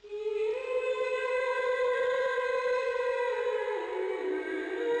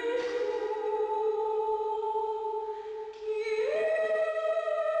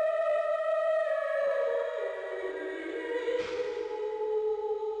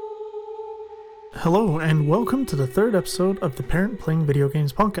Hello and welcome to the third episode of the Parent Playing Video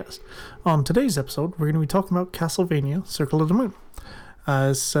Games podcast. On today's episode, we're going to be talking about Castlevania Circle of the Moon.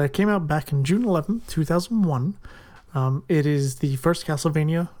 This came out back in June 11th, 2001. It is the first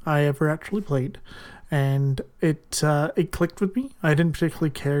Castlevania I ever actually played, and it clicked with me. I didn't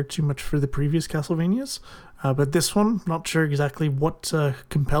particularly care too much for the previous Castlevanias, but this one, not sure exactly what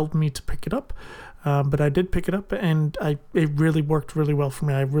compelled me to pick it up. But I did pick it up, and it really worked really well for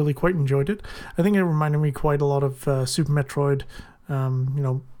me. I really quite enjoyed it. I think it reminded me quite a lot of Super Metroid,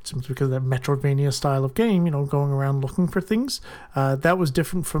 simply because of that Metroidvania style of game, going around looking for things. That was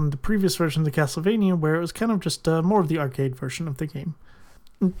different from the previous version of the Castlevania, where it was kind of just more of the arcade version of the game.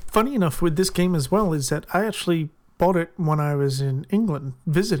 Funny enough with this game as well is that I actually bought it when I was in England,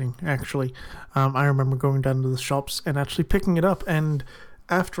 visiting, actually. I remember going down to the shops and actually picking it up, and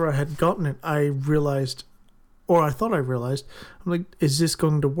after I had gotten it, I realized, or I thought I realized, I'm like, is this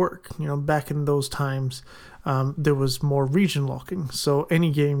going to work? Back in those times, there was more region locking. So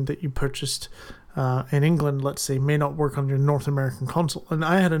any game that you purchased in England, let's say, may not work on your North American console. And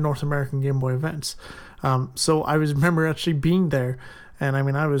I had a North American Game Boy Advance. So I remember actually being there. And I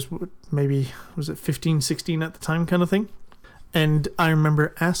mean, I was maybe, was it 15, 16 at the time kind of thing? And I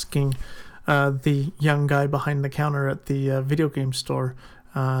remember asking the young guy behind the counter at the video game store,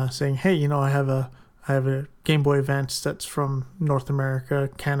 saying, hey, I have a Game Boy Advance that's from North America,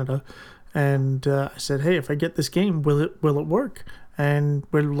 Canada, and I said, hey, if I get this game, will it work? And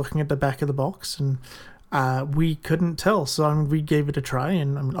we're looking at the back of the box, and we couldn't tell, so we gave it a try,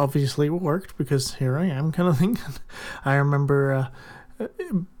 and obviously it worked, because here I am, kind of thing. I remember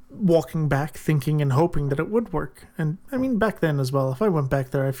walking back thinking and hoping that it would work. And I mean, back then as well, if I went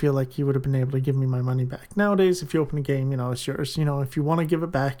back there, I feel like you would have been able to give me my money back. Nowadays, if you open a game, it's yours. If you want to give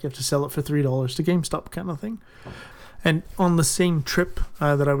it back, you have to sell it for $3 to GameStop, kind of thing. And on the same trip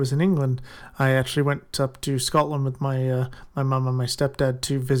that I was in England, I actually went up to Scotland with my mum and my stepdad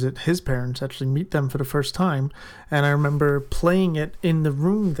to visit his parents, actually meet them for the first time. And I remember playing it in the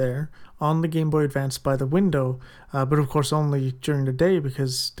room there on the Game Boy Advance by the window, but of course only during the day,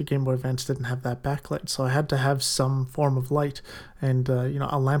 because the Game Boy Advance didn't have that backlight, so I had to have some form of light, and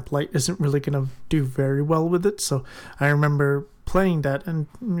a lamp light isn't really going to do very well with it. So I remember playing that and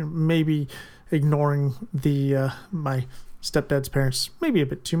maybe ignoring the my stepdad's parents maybe a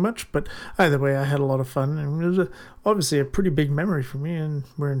bit too much, but either way I had a lot of fun, and it was obviously a pretty big memory for me. And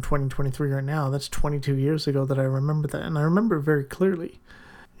we're in 2023 right now. That's 22 years ago that I remember that, and I remember it very clearly.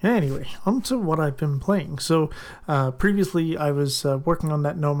 Anyway, on to what I've been playing. So, previously I was working on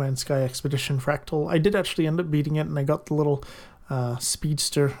that No Man's Sky Expedition Fractal. I did actually end up beating it, and I got the little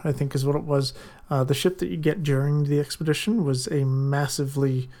speedster, I think is what it was. The ship that you get during the expedition was a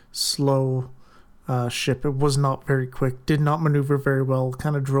massively slow ship. It was not very quick, did not maneuver very well,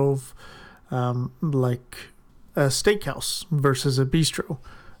 kind of drove like a steakhouse versus a bistro.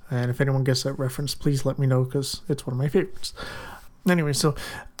 And if anyone gets that reference, please let me know, because it's one of my favorites. Anyway, so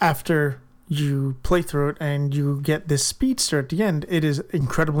after you play through it and you get this speedster at the end, it is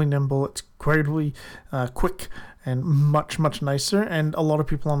incredibly nimble, it's incredibly quick, and much, much nicer. And a lot of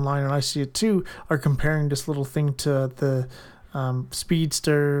people online, and I see it too, are comparing this little thing to the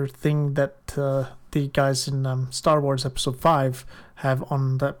speedster thing that the guys in Star Wars Episode 5 have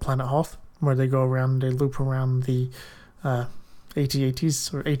on that planet Hoth, where they go around, they loop around the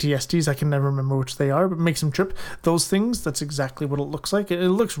AT-ATs or ATSTs, I can never remember which they are, but makes them trip. Those things, that's exactly what it looks like. It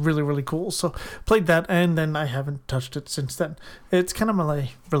looks really, really cool. So played that, and then I haven't touched it since then. It's kind of my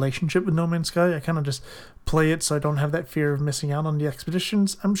relationship with No Man's Sky. I kind of just play it so I don't have that fear of missing out on the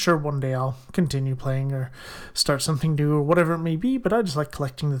expeditions. I'm sure one day I'll continue playing or start something new or whatever it may be, but I just like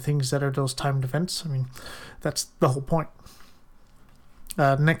collecting the things that are those timed events. I mean, that's the whole point.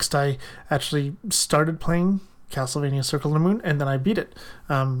 Next, I actually started playing Castlevania Circle of the Moon, and then I beat it.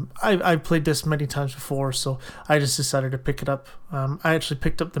 I've played this many times before, so I just decided to pick it up. I actually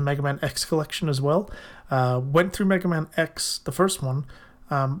picked up the Mega Man X collection as well. Went through Mega Man X, the first one,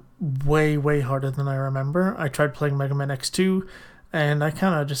 way harder than I remember. I tried playing Mega Man X2, and I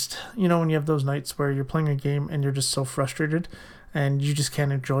kind of just, when you have those nights where you're playing a game and you're just so frustrated and you just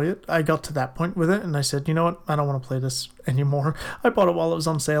can't enjoy it. I got to that point with it, and I said, you know what, I don't want to play this anymore. I bought it while it was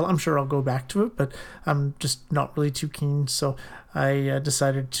on sale. I'm sure I'll go back to it, but I'm just not really too keen. So I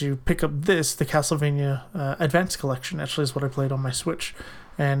decided to pick up the Castlevania Advance Collection, actually is what I played on my Switch,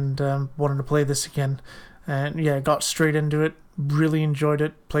 and wanted to play this again. And yeah, got straight into it, really enjoyed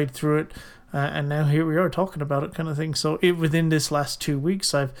it, played through it, and now here we are talking about it, kind of thing. So within this last 2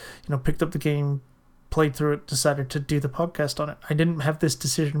 weeks, I've picked up the game played through it, decided to do the podcast on it. I didn't have this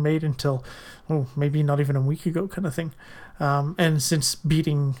decision made until, maybe not even a week ago kind of thing. And since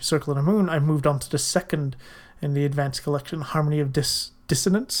beating Circle of the Moon, I moved on to the second in the Advanced Collection, Harmony of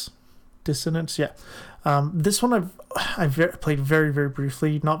Dissonance. Dissonance, yeah. This one I've played very, very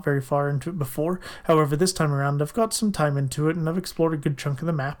briefly, not very far into it before. However, this time around, I've got some time into it, and I've explored a good chunk of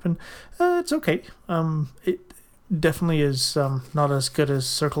the map, and it's okay. It definitely is not as good as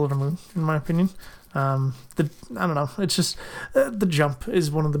Circle of the Moon, in my opinion. I don't know. It's just the jump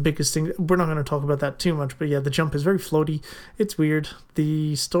is one of the biggest things. We're not going to talk about that too much, but yeah, the jump is very floaty. It's weird.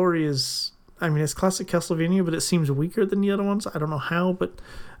 The story is, it's classic Castlevania, but it seems weaker than the other ones. I don't know how, but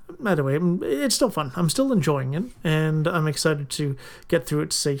either way, it's still fun. I'm still enjoying it, and I'm excited to get through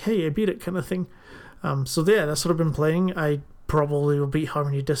it to say, hey, I beat it kind of thing. So yeah, that's what I've been playing. I probably will beat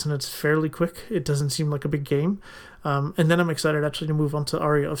Harmony Dissonance fairly quick. It doesn't seem like a big game. And then I'm excited actually to move on to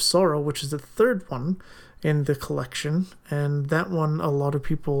Aria of Sorrow, which is the third one in the collection. And that one a lot of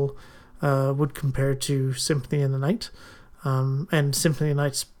people would compare to Symphony in the Night. And Symphony in the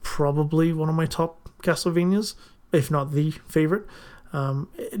Night's probably one of my top Castlevanias, if not the favorite.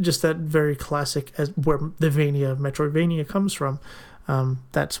 Just that very classic, as where the Vania of Metroidvania comes from.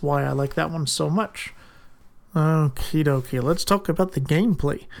 That's why I like that one so much. Okie dokie, let's talk about the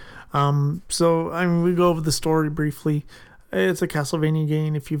gameplay. We go over the story briefly. It's a Castlevania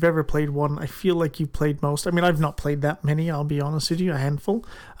game. If you've ever played one, I feel like you've played most. I've not played that many, I'll be honest with you, a handful.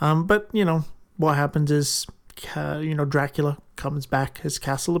 But, what happens is, Dracula comes back, his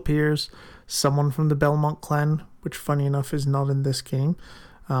castle appears, someone from the Belmont clan, which funny enough is not in this game.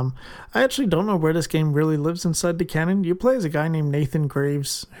 I actually don't know where this game really lives inside the canon. You play as a guy named Nathan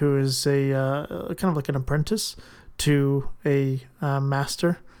Graves, who is a kind of like an apprentice to a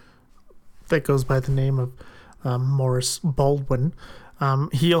master that goes by the name of Morris Baldwin.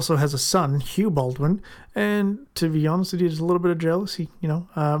 He also has a son, Hugh Baldwin, and to be honest with you, there's a little bit of jealousy.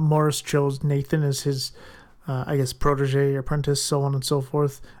 Morris chose Nathan as his protege, apprentice, so on and so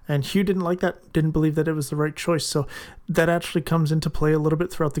forth. And Hugh didn't like that, didn't believe that it was the right choice. So that actually comes into play a little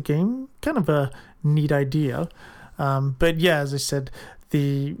bit throughout the game. Kind of a neat idea. But yeah, as I said,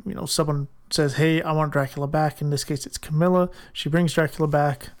 someone says, hey, I want Dracula back. In this case, it's Camilla. She brings Dracula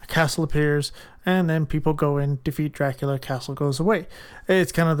back. A castle appears. And then people go in, defeat Dracula, castle goes away.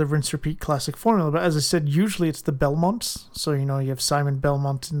 It's kind of the rinse-repeat classic formula. But as I said, usually it's the Belmonts. So, you have Simon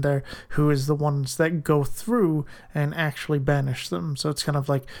Belmont in there, who is the ones that go through and actually banish them. So it's kind of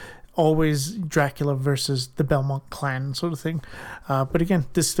like always Dracula versus the Belmont clan sort of thing. But again,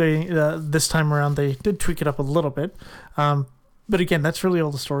 this time around, they did tweak it up a little bit. But again, that's really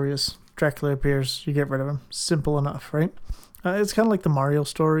all the story is. Dracula appears, you get rid of him. Simple enough, right? It's kind of like the Mario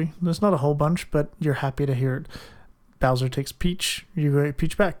story. There's not a whole bunch, but you're happy to hear it. Bowser takes Peach, you get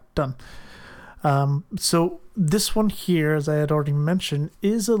Peach back. Done. So this one here, as I had already mentioned,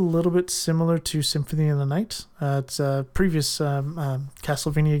 is a little bit similar to Symphony in the Night. It's a previous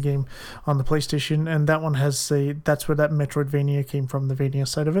Castlevania game on the PlayStation, and that one that's where that Metroidvania came from, the Vania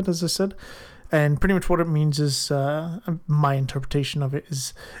side of it, as I said. And pretty much what it means is, my interpretation of it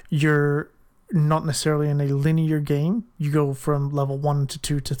is, you're not necessarily in a linear game. You go from level 1 to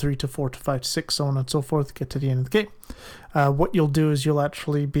 2 to 3 to 4 to 5 to 6, so on and so forth, get to the end of the game. What you'll do is you'll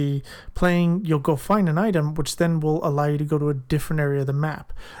actually be playing, you'll go find an item, which then will allow you to go to a different area of the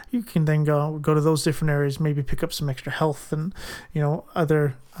map. You can then go to those different areas, maybe pick up some extra health and,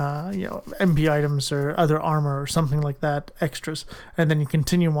 other, MP items or other armor or something like that, extras. And then you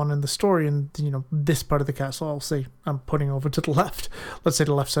continue on in the story, and, this part of the castle, I'll say I'm putting over to the left. Let's say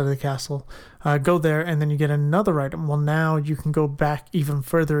the left side of the castle. Go there, and then you get another item. Well, now you can go back even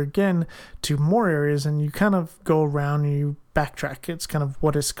further again to more areas, and you kind of go around and you backtrack. It's kind of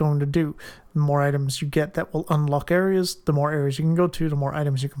what it's going to do. The more items you get that will unlock areas, the more areas you can go to, the more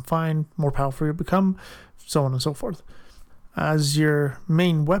items you can find, more powerful you become, so on and so forth. As your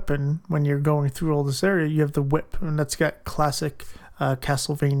main weapon, when you're going through all this area, you have the whip, and that's got classic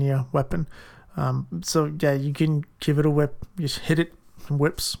Castlevania weapon. So yeah, you can give it a whip, you just hit it,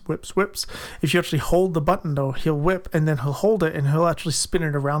 whips. If you actually hold the button though, he'll whip, and then he'll hold it and he'll actually spin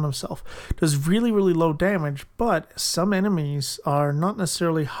it around himself. Does really, really low damage, but some enemies are not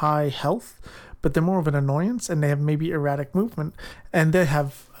necessarily high health, but they're more of an annoyance, and they have maybe erratic movement, and they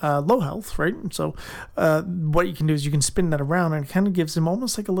have low health, right? So what you can do is you can spin that around, and it kind of gives them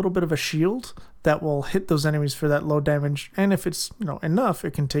almost like a little bit of a shield that will hit those enemies for that low damage, and if it's enough,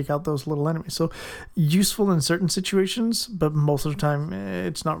 it can take out those little enemies. So useful in certain situations, but most of the time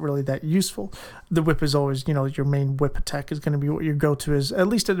it's not really that useful. The whip is always, your main whip attack is going to be what your go-to is, at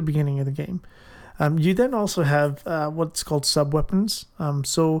least at the beginning of the game. You then also have what's called sub-weapons.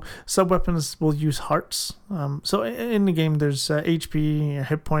 So sub-weapons will use hearts. So in the game, there's HP,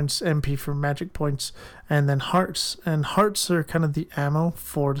 hit points, MP for magic points, and then hearts. And hearts are kind of the ammo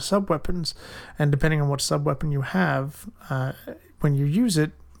for the sub-weapons. And depending on what sub-weapon you have, when you use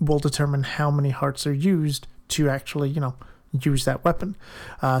it, will determine how many hearts are used to actually, use that weapon.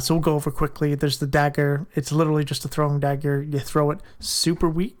 So we'll go over quickly. There's the dagger. It's literally just a throwing dagger. You throw it, super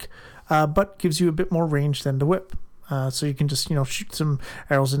weak, but gives you a bit more range than the whip. So you can just, shoot some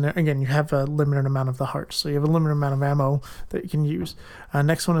arrows in there. Again, you have a limited amount of the hearts, so you have a limited amount of ammo that you can use.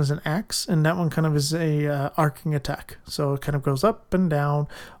 Next one is an axe, and that one kind of is a arcing attack. So it kind of goes up and down,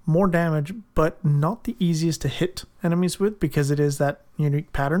 more damage, but not the easiest to hit enemies with because it is that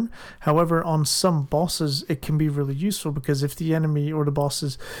unique pattern. However, on some bosses, it can be really useful because if the enemy or the boss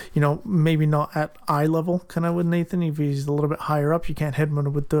is, maybe not at eye level, kind of with Nathan, if he's a little bit higher up, you can't hit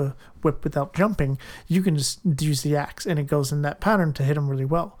him with the whip without jumping. You can just use the axe, and it goes in that pattern to hit him really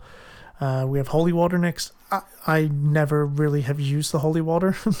well. We have holy water next. I never really have used the holy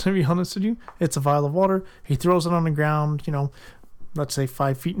water, to be honest with you. It's a vial of water. He throws it on the ground, let's say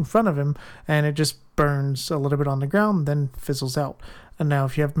 5 feet in front of him, and it just burns a little bit on the ground, then fizzles out. And now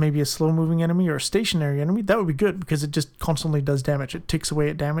if you have maybe a slow moving enemy or a stationary enemy, that would be good because it just constantly does damage. It takes away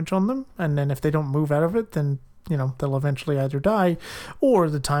at damage on them, and then if they don't move out of it, then they'll eventually either die or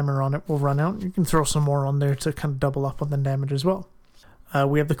the timer on it will run out. You can throw some more on there to kind of double up on the damage as well.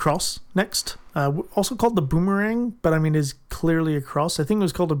 We have the cross next, also called the boomerang, but is clearly a cross. I think it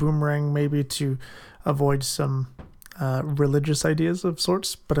was called a boomerang maybe to avoid some religious ideas of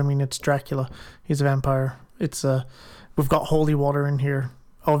sorts, but it's Dracula. He's a vampire. We've got holy water in here.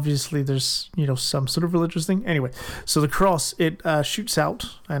 Obviously there's some sort of religious thing. Anyway, so the cross, it shoots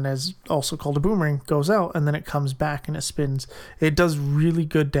out, and as also called a boomerang, goes out and then it comes back and it spins. It does really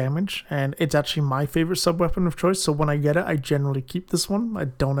good damage, and it's actually my favorite sub weapon of choice. So when I get it, I generally keep this one. I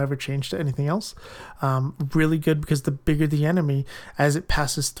don't ever change to anything else. Really good because the bigger the enemy, as it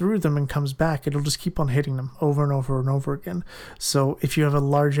passes through them and comes back, it'll just keep on hitting them over and over and over again. So if you have a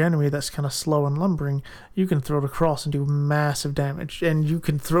large enemy that's kind of slow and lumbering, you can throw the cross and do massive damage, and you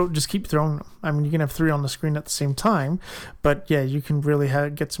can just keep throwing them. You can have 3 on the screen at the same time, but yeah, you can really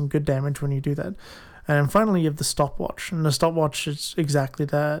get some good damage when you do that. And finally, you have the stopwatch, and the stopwatch is exactly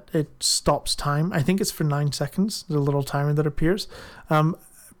that. It stops time. I think it's for 9 seconds, the little timer that appears.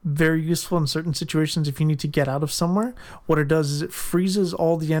 Very useful in certain situations if you need to get out of somewhere. What it does is it freezes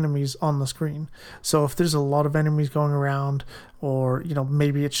all the enemies on the screen. So if there's a lot of enemies going around, or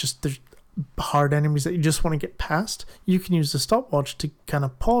maybe it's just there's hard enemies that you just want to get past, you can use the stopwatch to kind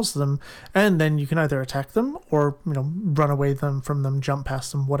of pause them, and then you can either attack them or run away from them, jump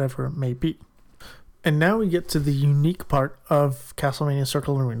past them, whatever it may be. And now we get to the unique part of Castlevania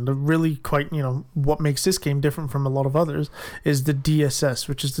Circle of the Moon. The really quite, what makes this game different from a lot of others is the DSS,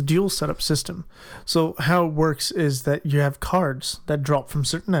 which is the dual setup system. So how it works is that you have cards that drop from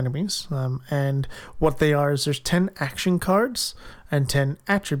certain enemies, and what they are is there's 10 action cards and 10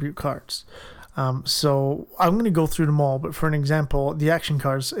 attribute cards. So I'm going to go through them all, but for an example, the action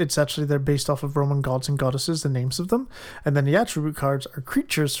cards, they're based off of Roman gods and goddesses, the names of them, and then the attribute cards are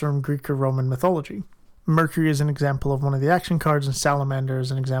creatures from Greek or Roman mythology. Mercury is an example of one of the action cards, and Salamander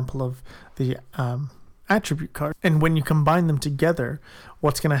is an example of the attribute card. And when you combine them together,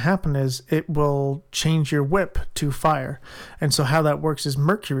 what's going to happen is it will change your whip to fire. And so how that works is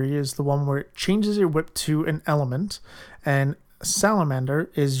Mercury is the one where it changes your whip to an element, and Salamander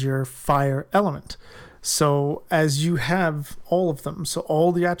is your fire element. So as you have all of them, so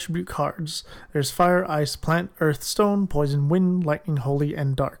all the attribute cards, there's fire, ice, plant, earth, stone, poison, wind, lightning, holy,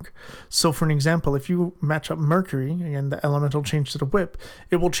 and dark. So for an example, if you match up Mercury, again, the elemental change to the whip,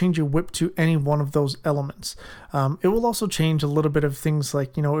 it will change your whip to any one of those elements. It will also change a little bit of things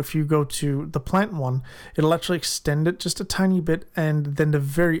like, if you go to the plant one, it'll actually extend it just a tiny bit, and then the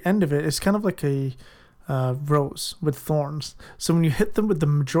very end of it is kind of like a rose with thorns. So when you hit them with the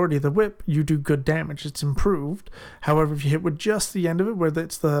majority of the whip, you do good damage. It's improved. However, if you hit with just the end of it, where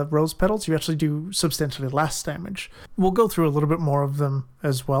it's the rose petals, you actually do substantially less damage. We'll go through a little bit more of them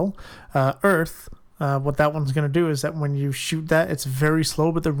as well. Earth, what that one's going to do is that when you shoot that, it's very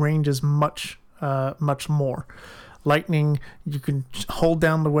slow, but the range is much more. Lightning, you can hold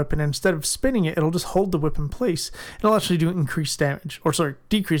down the weapon, and instead of spinning it, it'll just hold the whip in place. It'll actually do increased damage,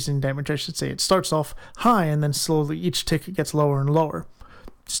 decreasing damage, I should say. It starts off high, and then slowly each tick it gets lower and lower.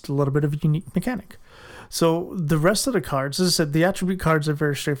 just a little bit of a unique mechanic. So the rest of the cards, as I said, the attribute cards are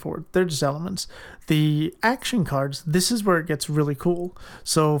very straightforward. They're just elements. The action cards, this is where it gets really cool.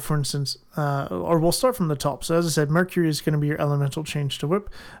 So for instance, or we'll start from the top. So as I said, Mercury is going to be your elemental change to whip.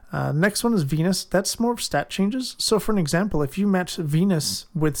 Next one is Venus. That's more of stat changes. So for an example, if you match Venus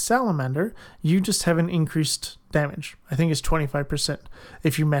with Salamander, you just have an increased damage. I think it's 25%.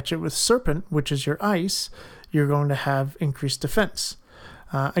 If you match it with Serpent, which is your ice, you're going to have increased defense.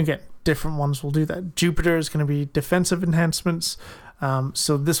 Again, different ones will do that. Jupiter is going to be defensive enhancements.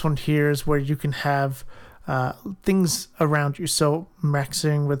 So this one here is where you can have things around you. So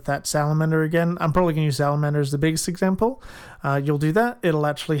maxing with that Salamander again. I'm probably going to use Salamander as the biggest example. You'll do that. It'll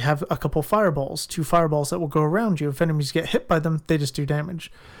actually have a couple fireballs, 2 fireballs that will go around you. If enemies get hit by them, they just do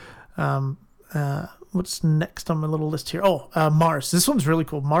damage. What's next on my little list here? Mars. This one's really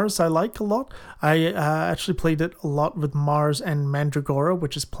cool. Mars I like a lot. I actually played it a lot with Mars and Mandragora,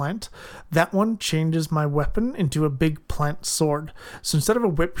 which is plant. That one changes my weapon into a big plant sword. So instead of a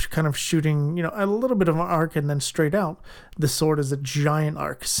whip kind of shooting, a little bit of an arc and then straight out, the sword is a giant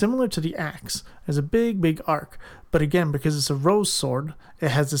arc, similar to the axe. It's a big arc. But again, because it's a rose sword,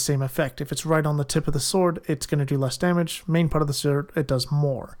 it has the same effect. If it's right on the tip of the sword, it's going to do less damage. Main part of the sword, it does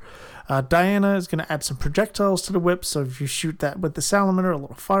more. Diana is going to add some projectiles to the whip, so if you shoot that with the Salamander, a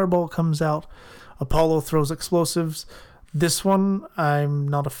little fireball comes out. Apollo throws explosives. This one, I'm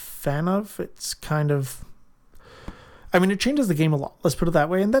not a fan of. It's kind of... it changes the game a lot, let's put it that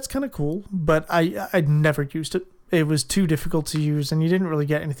way, and that's kind of cool, but I never used it. It was too difficult to use, and you didn't really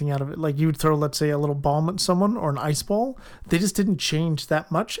get anything out of it. Like, you would throw, let's say, a little bomb at someone or an ice ball. They just didn't change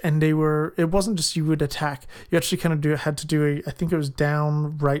that much, and it wasn't just you would attack. You actually kind of had to do I think it was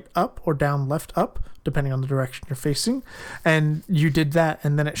down, right, up, or down, left, up, depending on the direction you're facing. And you did that,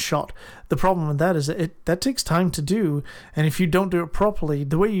 and then it shot. The problem with that is that takes time to do, and if you don't do it properly,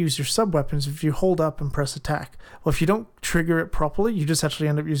 the way you use your sub-weapons, if you hold up and press attack, well, if you don't trigger it properly, you just actually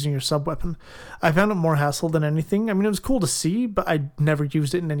end up using your sub-weapon. I found it more hassle than anything. It was cool to see, but I never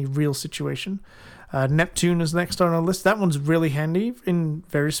used it in any real situation. Neptune is next on our list. That one's really handy in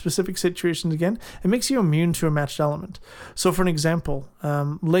very specific situations again. It makes you immune to a matched element. So for an example,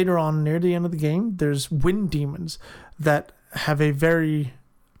 later on near the end of the game, there's wind demons that have a very,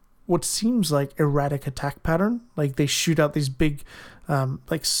 what seems like erratic attack pattern. Like they shoot out these big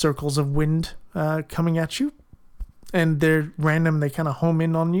like circles of wind coming at you. And they're random, they kind of home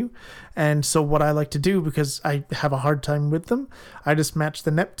in on you. And so what I like to do, because I have a hard time with them, I just match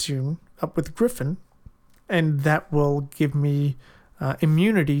the Neptune up with Griffin, and that will give me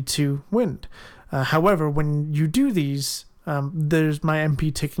immunity to wind. However, when you do these, there's my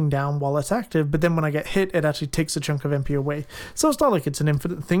MP ticking down while it's active, but then when I get hit, it actually takes a chunk of MP away. So it's not like it's an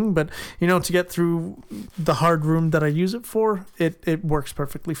infinite thing, but to get through the hard room that I use it for, it works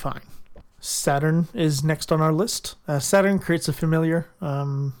perfectly fine. Saturn is next on our list. Saturn creates a familiar.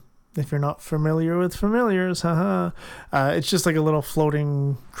 If you're not familiar with familiars, it's just like a little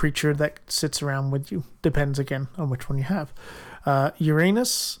floating creature that sits around with you. Depends again on which one you have.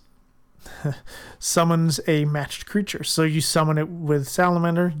 Uranus summons a matched creature. So you summon it with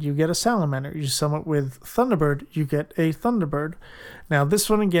Salamander, you get a Salamander. You summon it with Thunderbird, you get a Thunderbird. Now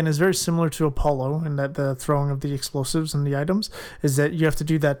this one again is very similar to Apollo in that the throwing of the explosives and the items is that you have to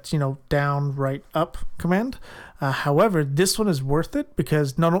do that, down, right, up command. However, this one is worth it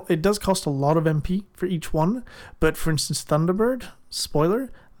because it does cost a lot of MP for each one. But for instance, Thunderbird,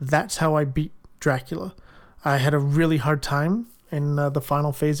 spoiler, that's how I beat Dracula. I had a really hard time in the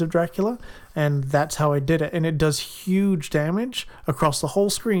final phase of Dracula, and that's how I did it. And it does huge damage across the whole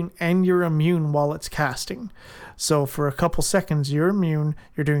screen, and you're immune while it's casting. So for a couple seconds, you're immune,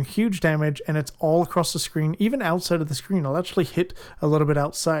 you're doing huge damage, and it's all across the screen, even outside of the screen. I'll actually hit a little bit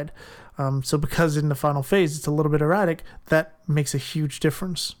outside. So because in the final phase, it's a little bit erratic, that makes a huge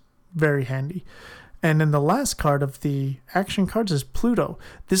difference. Very handy. And then the last card of the action cards is Pluto.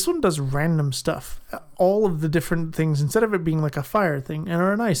 This one does random stuff. All of the different things, instead of it being like a fire thing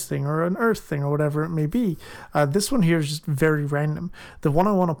or an ice thing or an earth thing or whatever it may be, this one here is just very random. The one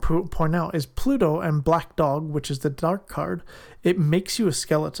I want to point out is Pluto and Black Dog, which is the dark card. It makes you a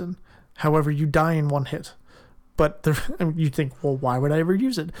skeleton. However, you die in one hit. But you think, well, why would I ever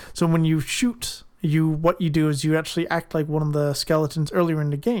use it? So when you shoot, what you do is you actually act like one of the skeletons earlier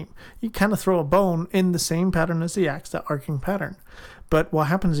in the game. You kind of throw a bone in the same pattern as the axe, that arcing pattern. But what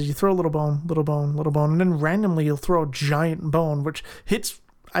happens is you throw a little bone, and then randomly you'll throw a giant bone, which hits,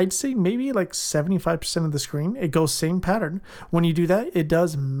 I'd say maybe like 75% of the screen. It goes same pattern. When you do that, it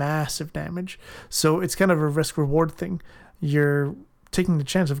does massive damage. So it's kind of a risk-reward thing. You're taking the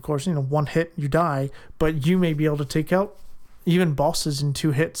chance, of course, one hit, you die, but you may be able to take out even bosses in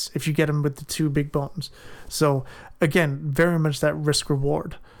 2 hits if you get them with the 2 big bones. So again, very much that risk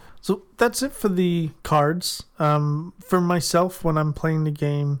reward. So that's it for the cards. For myself, when I'm playing the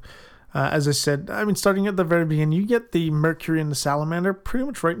game, as I said, I mean, starting at the very beginning, you get the Mercury and the Salamander pretty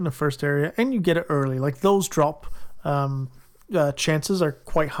much right in the first area, and you get it early. Like, those drop chances are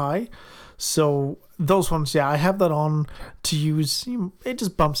quite high. So those ones, yeah, I have that on to use. It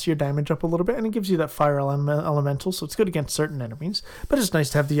just bumps your damage up a little bit, and it gives you that fire elemental, so it's good against certain enemies. But it's nice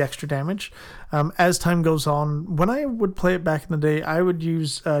to have the extra damage. As time goes on, when I would play it back in the day, I would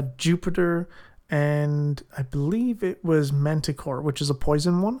use Jupiter, and I believe it was Manticore, which is a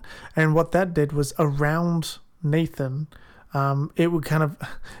poison one. And what that did was, around Nathan, it would kind of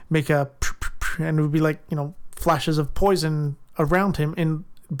make and it would be like, flashes of poison around him in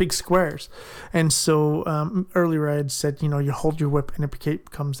big squares. And so earlier I had said, you hold your whip and it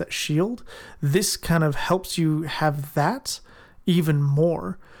becomes that shield. This kind of helps you have that even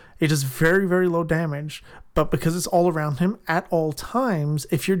more. It is very, very low damage, but because it's all around him at all times,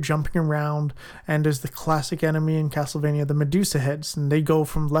 if you're jumping around, and there's the classic enemy in Castlevania, the Medusa heads, and they go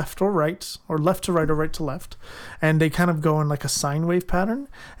from left to right, or left to right, or right to left, and they kind of go in like a sine wave pattern,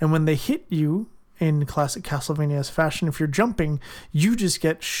 and when they hit you, in classic Castlevania's fashion, if you're jumping, you just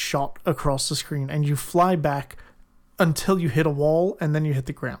get shot across the screen and you fly back until you hit a wall and then you hit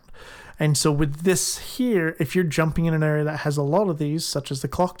the ground. And so with this here, if you're jumping in an area that has a lot of these, such as the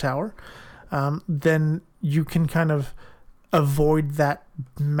clock tower, then you can kind of avoid that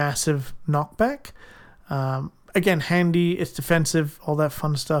massive knockback. Again, handy, it's defensive, all that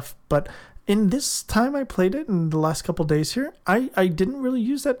fun stuff, but in this time I played it, in the last couple days here, I didn't really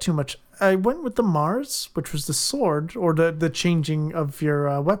use that too much. I went with the Mars, which was the sword, or the changing of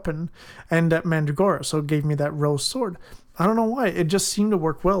your weapon, and that Mandragora, so it gave me that rose sword. I don't know why, it just seemed to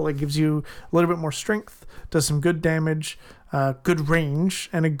work well. It gives you a little bit more strength, does some good damage, good range,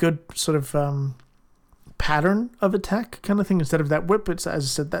 and a good sort of pattern of attack kind of thing. Instead of that whip, it's, as I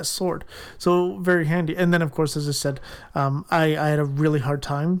said, that sword. So very handy. And then, of course, as I said, I had a really hard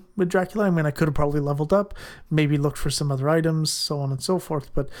time with Dracula. I mean, I could have probably leveled up, maybe looked for some other items, so on and so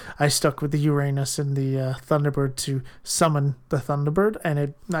forth, but I stuck with the Uranus and the Thunderbird to summon the Thunderbird, and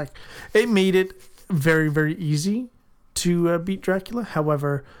it made it very, very easy to beat Dracula.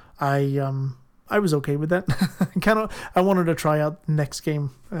 However, I was okay with that. I wanted to try out the next game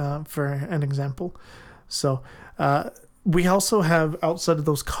for an example. So we also have, outside of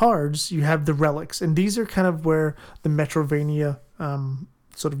those cards, you have the relics, and these are kind of where the Metrovania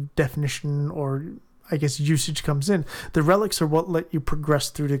sort of definition, or I guess usage, comes in. The relics are what let you progress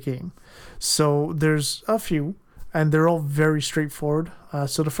through the game. So there's a few, and they're all very straightforward.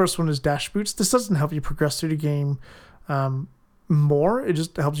 So the first one is Dash Boots. This doesn't help you progress through the game more, it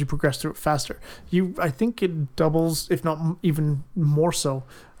just helps you progress through it faster. I think it doubles, if not even more so,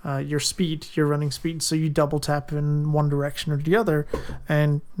 your speed, your running speed. So you double tap in one direction or the other,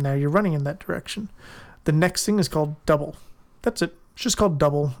 and now you're running in that direction. The next thing is called Double. That's it. It's just called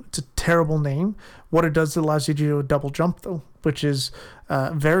Double. It's a terrible name. What it does, it allows you to do a double jump, though, which is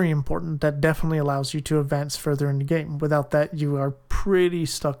very important. That definitely allows you to advance further in the game. Without that, you are pretty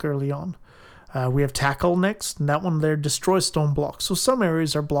stuck early on. We have Tackle next, and that one there destroys stone blocks. So some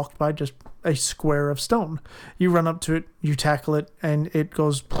areas are blocked by just a square of stone. You run up to it, you tackle it, and it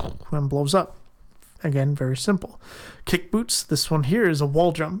goes and blows up. Again, very simple. Kick Boots, this one here is a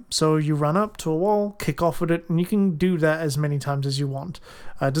wall jump. So you run up to a wall, kick off with it, and you can do that as many times as you want.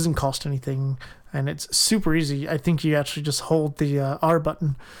 It doesn't cost anything, and it's super easy. I think you actually just hold the R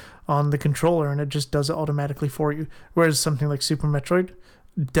button on the controller, and it just does it automatically for you. Whereas something like Super Metroid,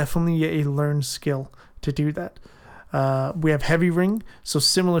 definitely a learned skill to do that. We have Heavy Ring, so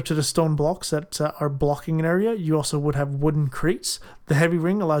similar to the stone blocks that are blocking an area, you also would have wooden crates. The Heavy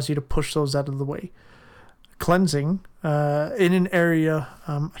Ring allows you to push those out of the way. Cleansing, in an area,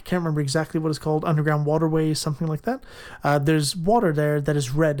 I can't remember exactly what it's called, underground waterways, something like that. There's water there that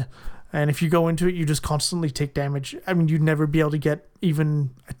is red, and if you go into it, you just constantly take damage. I mean, you'd never be able to get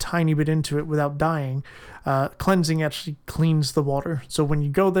even a tiny bit into it without dying. Cleansing actually cleans the water, so when you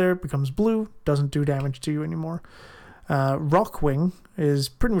go there, it becomes blue, doesn't do damage to you anymore. Rock Wing is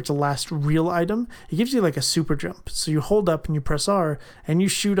pretty much the last real item. It gives you like a super jump, so you hold up and you press R, and you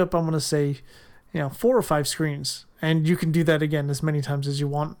shoot up, I'm going to say, 4 or 5 screens, and you can do that again as many times as you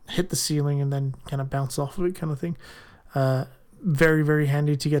want, hit the ceiling, and then kind of bounce off of it kind of thing. Very, very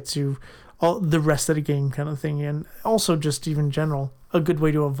handy to get to all the rest of the game kind of thing, and also just even general, a good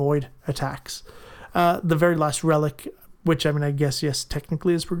way to avoid attacks. The very last relic, which I guess, yes,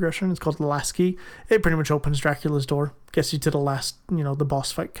 technically is progression, it's called the Last Key. It pretty much opens Dracula's door, gets you to the last, the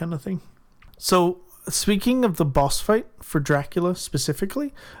boss fight kind of thing. So speaking of the boss fight for Dracula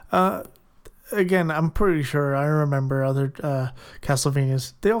specifically, again, I'm pretty sure I remember other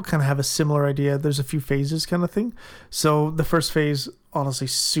Castlevanias. They all kind of have a similar idea. There's a few phases kind of thing. So the first phase, honestly,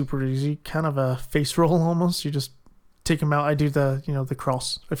 super easy. Kind of a face roll almost. You just take him out. I do the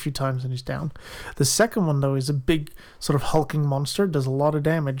cross a few times and he's down. The second one, though, is a big sort of hulking monster. Does a lot of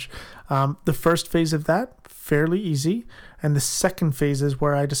damage. The first phase of that, fairly easy. And the second phase is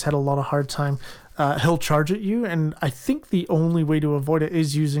where I just had a lot of hard time. He'll charge at you, and I think the only way to avoid it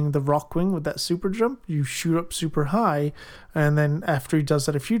is using the rock wing with that super jump. You shoot up super high, and then after he does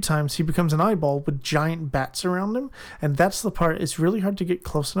that a few times, he becomes an eyeball with giant bats around him, and that's the part. It's really hard to get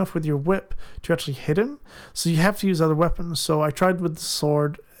close enough with your whip to actually hit him, so you have to use other weapons. So I tried with the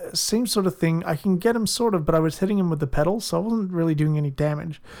sword, same sort of thing. I can get him sort of, but I was hitting him with the pedal, so I wasn't really doing any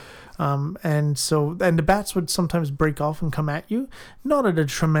damage. And the bats would sometimes break off and come at you, not at a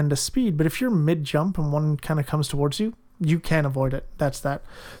tremendous speed, but if you're mid jump and one kind of comes towards you, you can avoid it. That's that.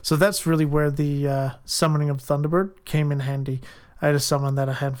 So that's really where the summoning of Thunderbird came in handy. I had to summon that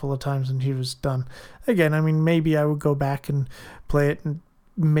a handful of times and he was done. Again, I mean, maybe I would go back and play it and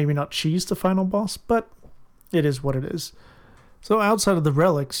maybe not cheese the final boss, but it is what it is. So outside of the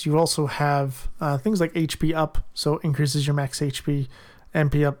relics, you also have things like HP up, so it increases your max HP.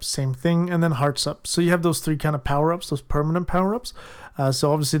 MP up, same thing, and then hearts up. So you have those three kind of power-ups, those permanent power-ups.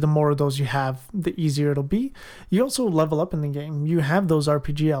 So obviously the more of those you have, the easier it'll be. You also level up in the game. You have those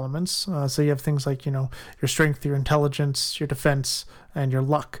RPG elements. So you have things like, your strength, your intelligence, your defense, and your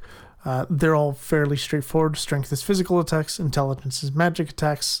luck. They're all fairly straightforward. Strength is physical attacks. Intelligence is magic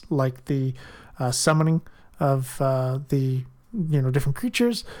attacks, like the summoning of the different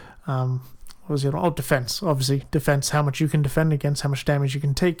creatures. What was the other one? Oh, defense. Obviously, defense, how much you can defend against, how much damage you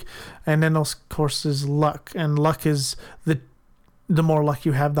can take. And then, of course, is luck. And luck is the more luck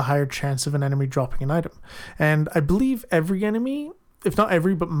you have, the higher chance of an enemy dropping an item. And I believe every enemy, if not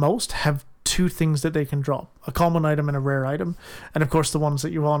every, but most, have two things that they can drop. A common item and a rare item. And, of course, the ones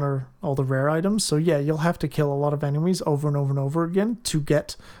that you want are all the rare items. So, yeah, you'll have to kill a lot of enemies over and over and over again to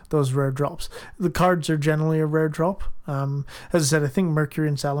get those rare drops. The cards are generally a rare drop. As I said, I think Mercury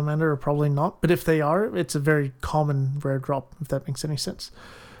and Salamander are probably not, but if they are, it's a very common rare drop, if that makes any sense.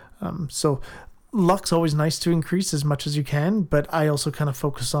 So luck's always nice to increase as much as you can, but I also kind of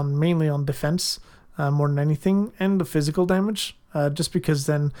focus mainly on defense more than anything, and the physical damage, just because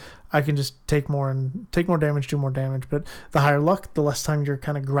then I can just take more damage, do more damage. But the higher luck, the less time you're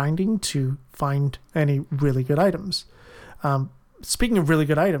kind of grinding to find any really good items. Speaking of really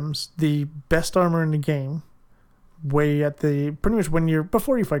good items, the best armor in the game, pretty much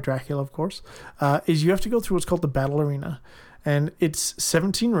before you fight Dracula, of course, is you have to go through what's called the battle arena, and it's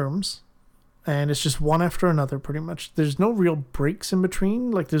 17 rooms, and it's just one after another, pretty much. There's no real breaks in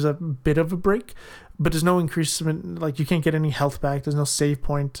between. Like, there's a bit of a break, but there's no increasement. Like, you can't get any health back. There's no save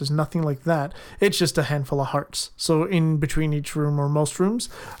point. There's nothing like that. It's just a handful of hearts. So in between each room, or most rooms,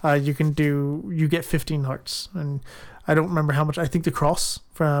 you get 15 hearts, and I don't remember how much. I think the cross,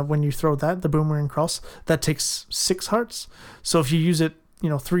 when you throw the boomerang cross, that takes 6 hearts. So if you use it,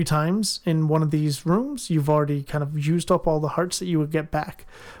 3 times in one of these rooms, you've already kind of used up all the hearts that you would get back.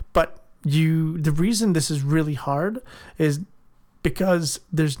 But the reason this is really hard is because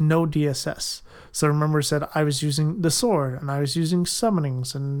there's no DSS. So remember I said I was using the sword, and I was using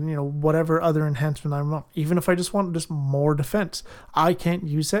summonings, and whatever other enhancement I want. Even if I just want just more defense, I can't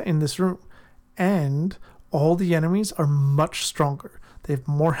use that in this room. And all the enemies are much stronger. They have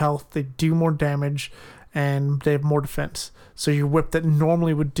more health, they do more damage, and they have more defense. So your whip that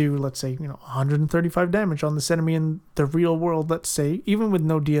normally would do, let's say, 135 damage on this enemy in the real world, let's say, even with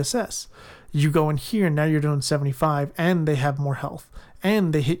no DSS, you go in here and now you're doing 75, and they have more health,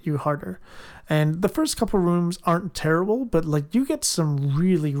 and they hit you harder. And the first couple rooms aren't terrible, but you get some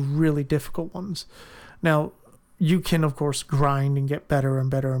really, really difficult ones. Now, you can, of course, grind and get better and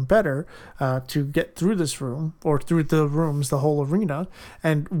better and better to get through this room, or through the rooms, the whole arena.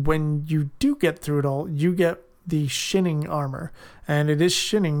 And when you do get through it all, you get the shinning armor. And it is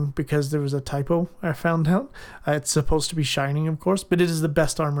shinning because there was a typo I found out. It's supposed to be shining, of course, but it is the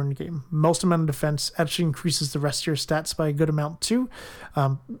best armor in the game. Most amount of defense actually increases the rest of your stats by a good amount too.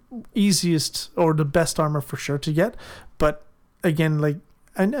 Easiest, or the best armor for sure to get. But again,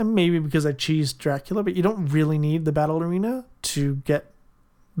 and maybe because I cheesed Dracula, but you don't really need the battle arena to get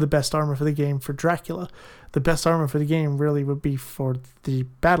the best armor for the game for Dracula. The best armor for the game really would be for the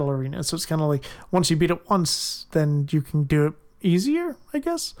battle arena. So it's kind of like, once you beat it once, then you can do it easier, I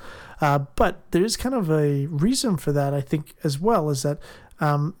guess. But there is kind of a reason for that, I think, as well, is that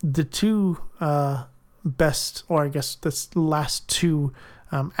the two best, or I guess the last two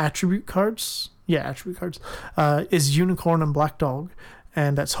attribute cards Yeah, attribute cards. Is Unicorn and Black Dog,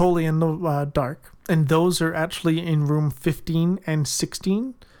 and that's Holy in the Dark. And those are actually in room 15 and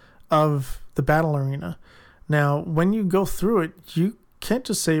 16 of the battle arena. Now, when you go through it, you can't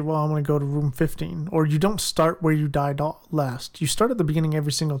just say, well, I'm going to go to room 15, or you don't start where you died last. You start at the beginning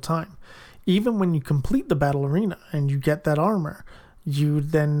every single time. Even when you complete the battle arena and you get that armor, you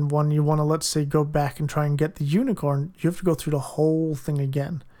then, when you want to, let's say, go back and try and get the unicorn, you have to go through the whole thing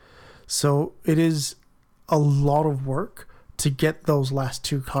again. So it is a lot of work to get those last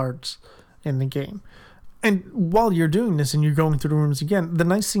 2 cards in the game. And while you're doing this and you're going through the rooms again, the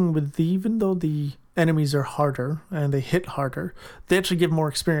nice thing with even though the enemies are harder and they hit harder, they actually give more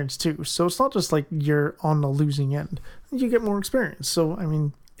experience too. So it's not just like you're on the losing end. You get more experience. So, I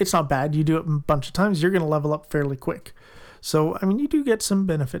mean, it's not bad. You do it a bunch of times, you're going to level up fairly quick. So, I mean, you do get some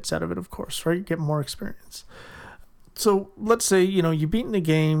benefits out of it, of course, right? You get more experience. So let's say, you beat the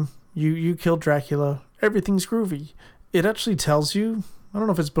game, you kill Dracula, everything's groovy. It actually tells you, I don't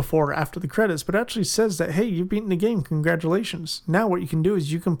know if it's before or after the credits, but it actually says that, hey, you've beaten the game, congratulations. Now what you can do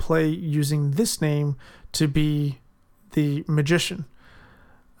is you can play using this name to be the magician.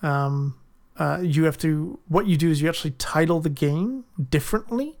 What you do is you actually title the game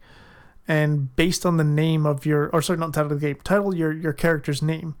differently, and based on the name of title your character's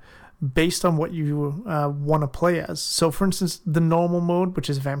name based on what you want to play as. So for instance, the normal mode, which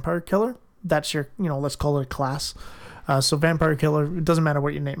is Vampire Killer, that's your, let's call it a class. So Vampire Killer, it doesn't matter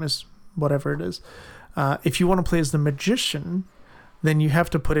what your name is, whatever it is. If you want to play as the Magician, then you have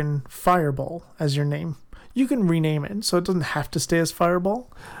to put in Fireball as your name. You can rename it, so it doesn't have to stay as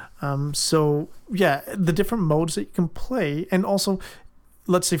Fireball. So yeah, the different modes that you can play, and also,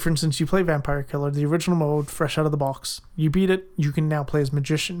 let's say for instance you play Vampire Killer, the original mode, fresh out of the box. You beat it, you can now play as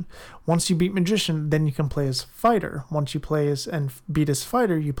Magician. Once you beat Magician, then you can play as Fighter. Once you play as and beat as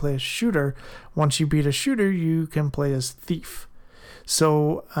Fighter, you play as Shooter. Once you beat a Shooter, you can play as Thief.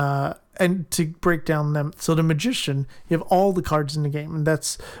 So, and to break down them, so the Magician, you have all the cards in the game, and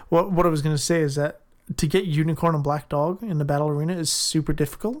that's what I was going to say is that to get Unicorn and Black Dog in the battle arena is super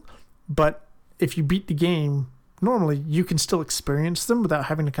difficult, but if you beat the game, normally you can still experience them without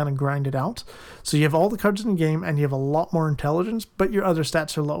having to kind of grind it out. So you have all the cards in the game and you have a lot more intelligence, but your other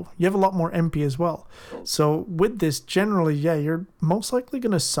stats are low. You have a lot more MP as well. So with this, generally, yeah, you're most likely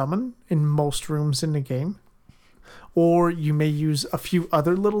going to summon in most rooms in the game, or you may use a few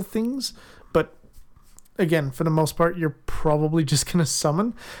other little things, but again, for the most part, you're probably just going to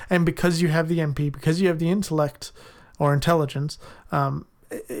summon. And because you have the MP, because you have the intellect or intelligence,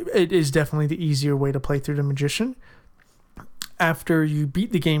 it is definitely the easier way to play through the Magician. After you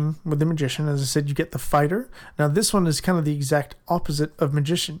beat the game with the Magician, as I said, you get the Fighter. Now this one is kind of the exact opposite of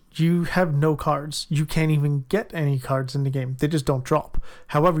Magician. You have no cards. You can't even get any cards in the game. They just don't drop.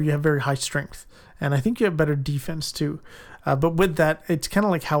 However, you have very high strength, and I think you have better defense too. But with that, it's kind of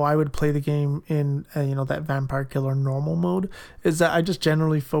like how I would play the game in that Vampire Killer normal mode, is that I just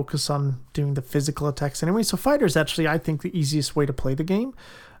generally focus on doing the physical attacks anyway. So Fighter is actually, I think, the easiest way to play the game,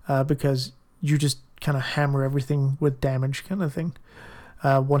 because you just kind of hammer everything with damage kind of thing.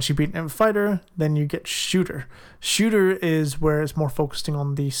 Once you beat Fighter, then you get Shooter. Shooter is where it's more focusing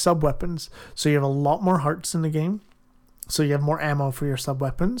on the sub-weapons. So you have a lot more hearts in the game. So you have more ammo for your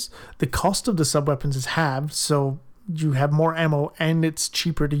sub-weapons. The cost of the sub-weapons is halved, so you have more ammo and it's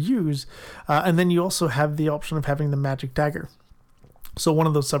cheaper to use. And then you also have the option of having the magic dagger. So one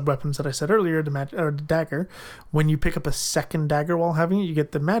of those sub-weapons that I said earlier, the dagger, when you pick up a second dagger while having it, you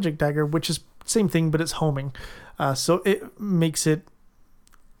get the magic dagger, which is same thing, but it's homing. So it makes it,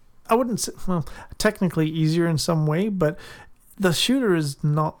 I wouldn't say, well, technically easier in some way, but the Shooter is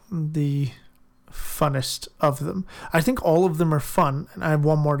not the funnest of them. I think all of them are fun, and I have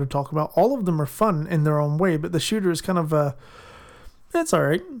one more to talk about. All of them are fun in their own way, but the Shooter is kind of it's all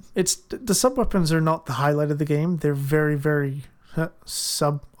right. It's the sub weapons are not the highlight of the game. They're very, very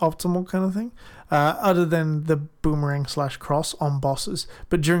suboptimal kind of thing. Other than the boomerang / cross on bosses,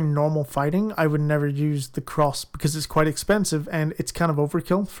 but during normal fighting, I would never use the cross because it's quite expensive and it's kind of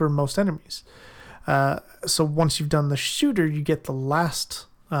overkill for most enemies. So once you've done the Shooter, you get the last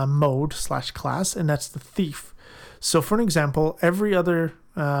mode / class, and that's the Thief. So for an example, every other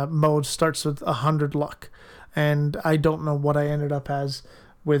mode starts with 100 luck, and I don't know what I ended up as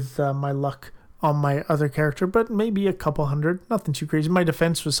with my luck on my other character, but maybe a couple hundred, nothing too crazy. My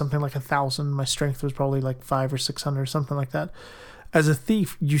defense was something like 1,000. My strength was probably like 500 or 600, something like that. As a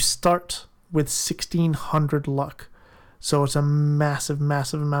Thief, you start with 1,600 luck. So it's a massive,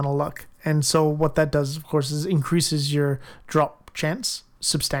 massive amount of luck. And so what that does, of course, is increases your drop chance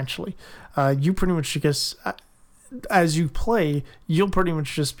substantially. You pretty much, as you play, you'll pretty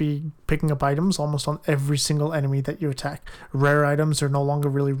much just be picking up items almost on every single enemy that you attack. Rare items are no longer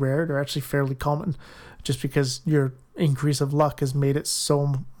really rare. They're actually fairly common, just because your increase of luck has made it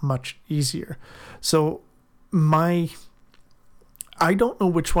so much easier. So I don't know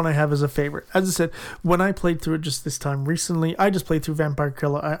which one I have as a favorite. As I said, when I played through it just this time recently, I just played through Vampire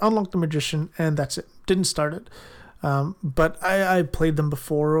Killer. I unlocked the Magician, and that's it. Didn't start it. But I played them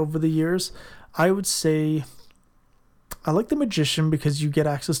before over the years. I would say I like the Magician because you get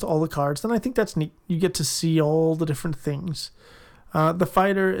access to all the cards, and I think that's neat. You get to see all the different things. The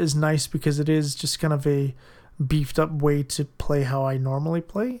Fighter is nice because it is just kind of a beefed up way to play how I normally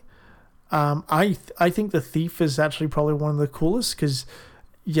play. I think the Thief is actually probably one of the coolest because,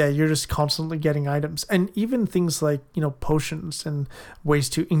 yeah, you're just constantly getting items. And even things like, potions and ways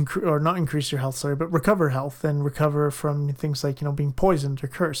to not increase your health, but recover health and recover from things like, being poisoned or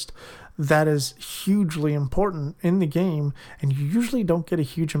cursed. That is hugely important in the game, and you usually don't get a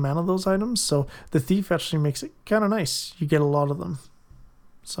huge amount of those items. So the Thief actually makes it kind of nice. You get a lot of them.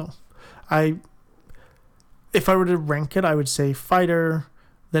 So if I were to rank it, I would say Fighter,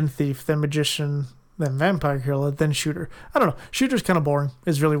 then Thief, then Magician, then Vampire Killer, then Shooter. I don't know. Shooter's kind of boring,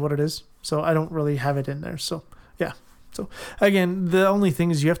 is really what it is. So I don't really have it in there. So, yeah. So, again, the only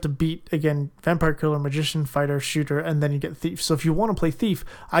thing is you have to beat, again, Vampire Killer, Magician, Fighter, Shooter, and then you get Thief. So if you want to play Thief,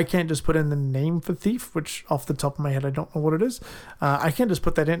 I can't just put in the name for Thief, which off the top of my head, I don't know what it is. I can't just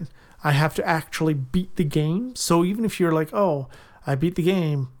put that in. I have to actually beat the game. So even if you're like, oh, I beat the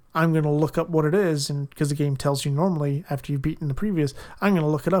game, I'm going to look up what it is, and because the game tells you normally after you've beaten the previous, I'm going to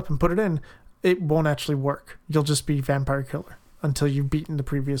look it up and put it in. It won't actually work. You'll just be Vampire Killer until you've beaten the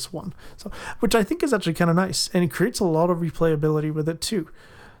previous one. So, which I think is actually kind of nice, and it creates a lot of replayability with it too.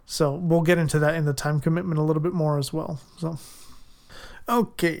 So we'll get into that in the time commitment a little bit more as well. So,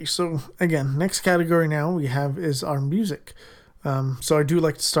 okay, so again, next category now we have is our music. So I do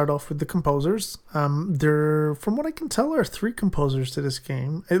like to start off with the composers. There, from what I can tell, are 3 composers to this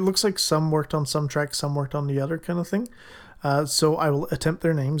game. It looks like some worked on some tracks, some worked on the other kind of thing. So I will attempt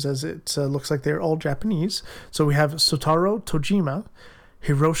their names, as it looks like they're all Japanese. So we have Sotaro Tojima,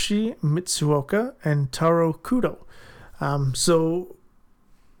 Hiroshi Mitsuoka, and Taro Kudo. So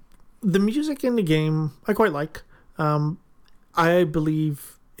the music in the game I quite like. I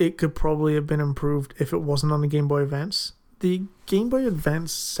believe it could probably have been improved if it wasn't on the Game Boy Advance. The Game Boy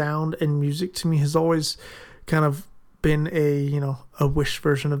Advance sound and music to me has always kind of been a wish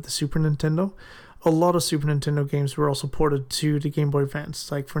version of the Super Nintendo. A lot of Super Nintendo games were also ported to the Game Boy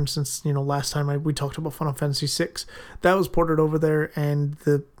Advance. Like, for instance, last time we talked about Final Fantasy VI. That was ported over there, and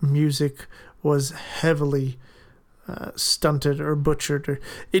the music was heavily stunted or butchered, or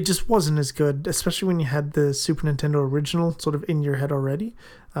it just wasn't as good, especially when you had the Super Nintendo original sort of in your head already.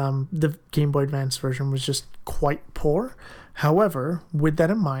 The Game Boy Advance version was just quite poor. However, with that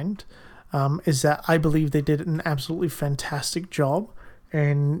in mind, is that I believe they did an absolutely fantastic job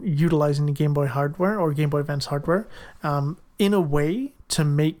in utilizing the Game Boy hardware or Game Boy Advance hardware in a way to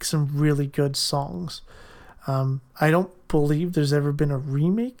make some really good songs. I don't believe there's ever been a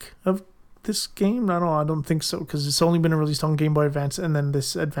remake of this game. I don't think so, because it's only been released on Game Boy Advance and then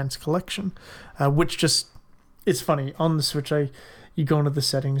this Advance Collection, which just, it's funny, on the Switch you go into the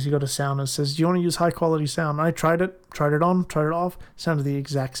settings, you go to sound, and it says, do you want to use high quality sound? And I tried it on, tried it off, sounded the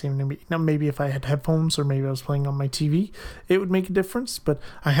exact same to me. Now maybe if I had headphones or maybe I was playing on my TV, it would make a difference, but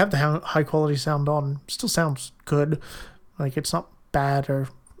I have the high quality sound on, still sounds good. Like, it's not bad, or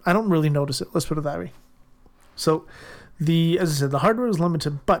I don't really notice it, let's put it that way. So as I said, the hardware is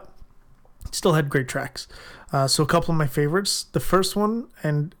limited, but still had great tracks. So a couple of my favorites. The first one,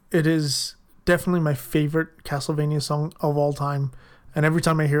 and it is definitely my favorite Castlevania song of all time, and every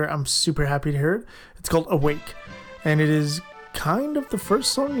time I hear it, I'm super happy to hear it. It's called Awake, and it is kind of the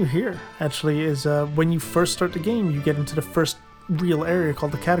first song you hear, actually, is when you first start the game, you get into the first real area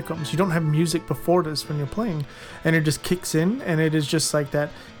called the Catacombs. You don't have music before this when you're playing, and it just kicks in, and it is just like that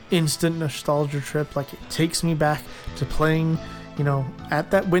instant nostalgia trip. Like, it takes me back to playing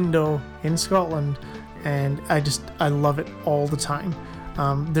at that window in Scotland, and I love it all the time.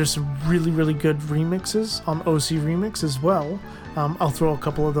 There's some really, really good remixes on OC Remix as well. I'll throw a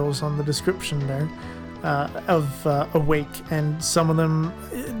couple of those on the description there of Awake, and some of them,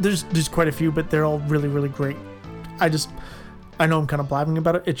 there's quite a few, but they're all really, really great. I know I'm kind of blabbing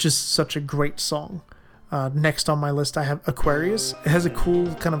about it. It's just such a great song. Next on my list, I have Aquarius. It has a cool,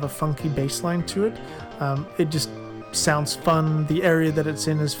 kind of a funky bass line to it. It just sounds fun. The area that it's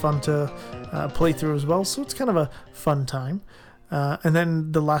in is fun to play through as well, so it's kind of a fun time. And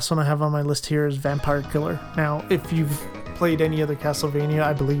then the last one I have on my list here is Vampire Killer. Now, if you've played any other Castlevania,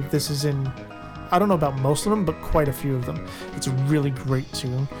 I believe this is in I don't know about most of them, but quite a few of them. It's a really great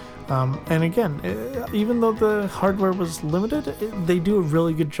tune. And again, even though the hardware was limited, they do a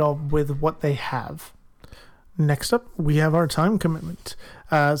really good job with what they have. Next up, we have our time commitment.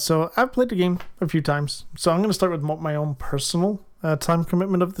 So I've played the game a few times, so I'm going to start with what my own personal time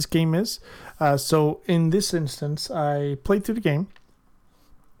commitment of this game is. So in this instance, I played through the game,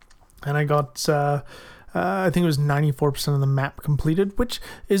 and I got, I think it was 94% of the map completed, which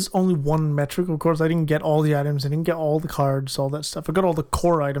is only one metric. Of course, I didn't get all the items, I didn't get all the cards, all that stuff. I got all the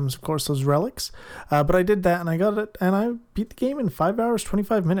core items, of course, those relics. But I did that, and I got it, and I beat the game in 5 hours,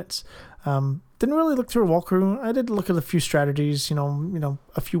 25 minutes. Didn't really look through a walkthrough. I did look at a few strategies, you know,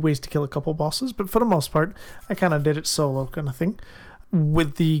 a few ways to kill a couple bosses, but for the most part, I kind of did it solo kind of thing.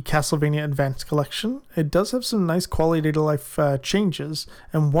 With the Castlevania Advanced Collection, it does have some nice quality of life changes,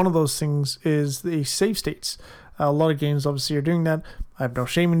 and one of those things is the save states. A lot of games obviously are doing that. I have no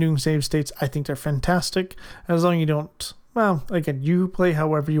shame in doing save states. I think they're fantastic, as long as you don't, well, again, you play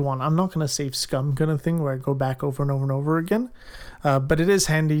however you want. I'm not going to save scum kind of thing where I go back over and over and over again, but it is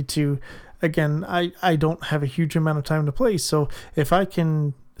handy to, again, I don't have a huge amount of time to play, so if I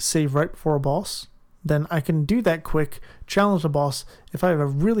can save right before a boss, then I can do that quick, challenge the boss. If I have a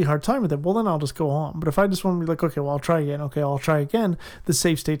really hard time with it, well, then I'll just go on. But if I just want to be like, okay, well, I'll try again. Okay, I'll try again. The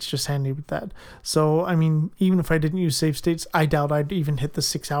save state's just handy with that. So, I mean, even if I didn't use save states, I doubt I'd even hit the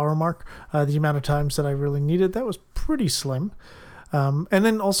 6 hour mark. The amount of times that I really needed, that was pretty slim. And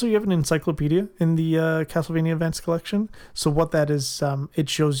then also you have an encyclopedia in the Castlevania Advanced Collection. So what that is, it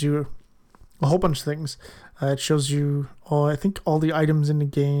shows you a whole bunch of things. It shows you, I think, all the items in the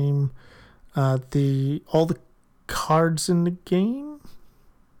game, all the cards in the game.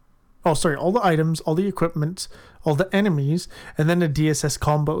 All the items, all the equipment, all the enemies, and then the DSS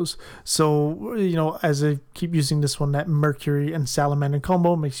combos. So, you know, as I keep using this one, that Mercury and Salamander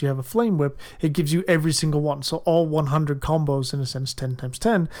combo makes you have a Flame Whip. It gives you every single one. So all 100 combos, in a sense, 10 times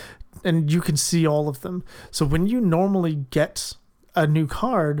 10, and you can see all of them. So when you normally get a new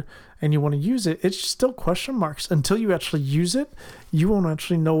card and you want to use it, it's still question marks. Until you actually use it, you won't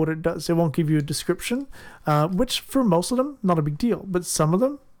actually know what it does. It won't give you a description, which for most of them, not a big deal. But some of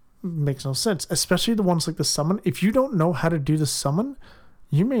them makes no sense, especially the ones like the summon. If you don't know how to do the summon,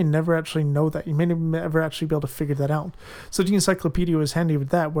 you may never actually know that. You may never actually be able to figure that out. So the encyclopedia was handy with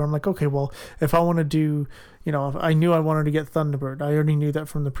that, where I'm like, okay, well, if I want to do, you know, if I knew I wanted to get Thunderbird, I already knew that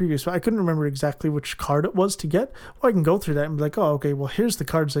from the previous, but I couldn't remember exactly which card it was to get. Well, I can go through that and be like, oh, okay, well, here's the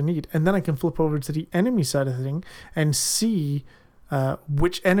cards I need. And then I can flip over to the enemy side of the thing and see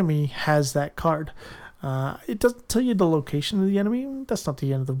which enemy has that card. It doesn't tell you the location of the enemy. That's not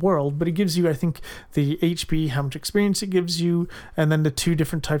the end of the world, but it gives you, I think, the HP, how much experience it gives you, and then the two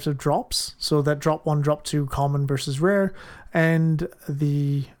different types of drops. So that drop 1, drop 2, common versus rare, and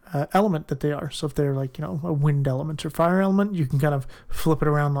the element that they are. So if they're like, you know, a wind element or fire element, you can kind of flip it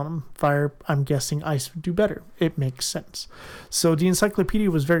around on them. Fire, I'm guessing ice would do better. It makes sense. So the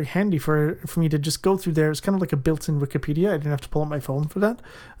encyclopedia was very handy for me to just go through there. It's kind of like a built-in Wikipedia. I didn't have to pull up my phone for that.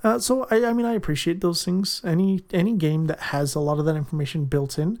 So I mean, I appreciate those things. Any game that has a lot of that information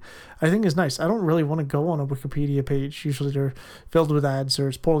built in, I think is nice. I don't really want to go on a Wikipedia page. Usually they're filled with ads or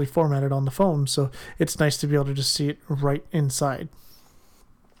it's poorly formatted on the phone. So it's nice to be able to just see it right inside.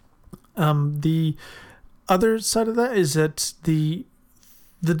 The other side of that is that the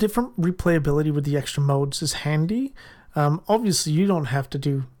different replayability with the extra modes is handy. Obviously, you don't have to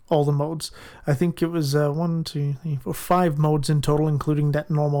do all the modes. I think it was 1, 2, 3, 4, 5 modes in total, including that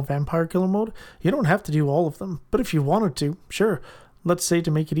normal vampire killer mode. You don't have to do all of them, but if you wanted to, sure. Let's say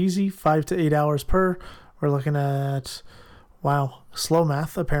to make it easy, 5 to 8 hours per. We're looking at, wow, slow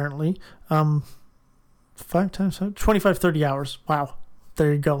math apparently. 5 times 5, 25, 30 hours. Wow.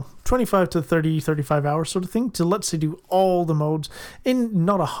 There you go. 25 to 30, 35 hours sort of thing to, let's say, do all the modes in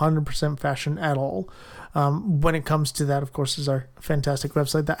not 100% fashion at all. When it comes to that, of course, is our fantastic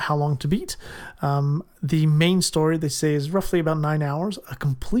website, that How Long to Beat. The main story, they say, is roughly about 9 hours. A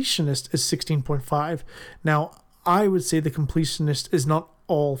completionist is 16.5. Now, I would say the completionist is not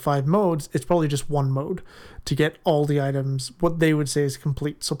all 5 modes. It's probably just one mode to get all the items, what they would say is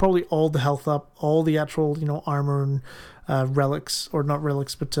complete. So probably all the health up, all the actual, you know, armor and relics, or not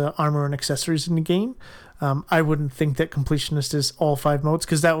relics, but armor and accessories in the game. I wouldn't think that completionist is all 5 modes,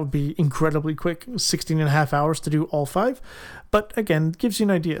 because that would be incredibly quick, 16 and a half hours to do all 5. But again, gives you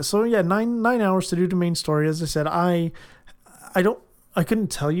an idea. So yeah, 9 hours to do the main story. As I said, I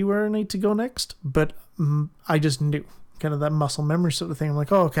couldn't tell you where I need to go next, but I just knew. Kind of that muscle memory sort of thing. I'm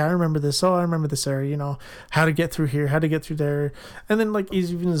like, oh, okay, I remember this. Oh, I remember this area, you know, how to get through here, how to get through there. And then, like,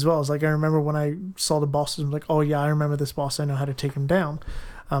 even as well as, like, I remember when I saw the bosses, I'm like, oh, yeah, I remember this boss. I know how to take him down.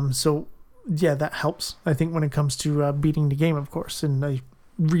 So yeah, that helps, I think, when it comes to beating the game, of course, in a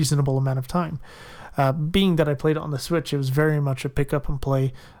reasonable amount of time. Being that I played it on the Switch, it was very much a pick up and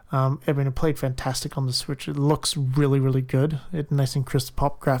play. I mean, it played fantastic on the Switch. It looks really, really good. It nice and crisp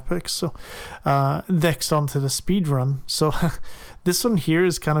pop graphics. So next on to the speed run. So this one here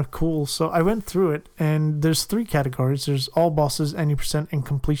is kind of cool. So I went through it, and there's 3 categories. There's all bosses, any percent, and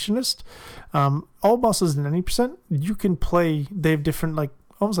completionist. All bosses and any percent, you can play. They have different, like,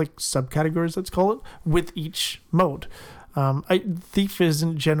 almost like subcategories, let's call it, with each mode. Thief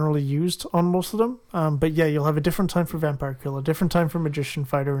isn't generally used on most of them, but yeah, you'll have a different time for Vampire Killer, a different time for Magician,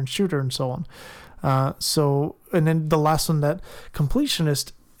 Fighter, and Shooter, and so on. And then the last one, that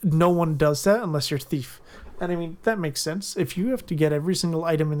Completionist, no one does that unless you're Thief. And I mean, that makes sense. If you have to get every single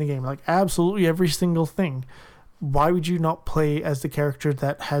item in the game, like absolutely every single thing, why would you not play as the character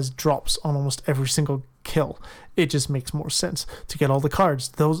that has drops on almost every single kill? It just makes more sense to get all the cards.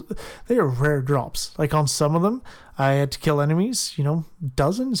 They are rare drops. Like on some of them, I had to kill enemies,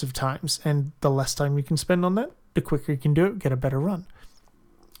 dozens of times, and the less time you can spend on that, the quicker you can do it, get a better run.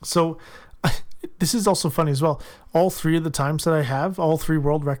 So this is also funny as well. All 3 of the times that I have, all 3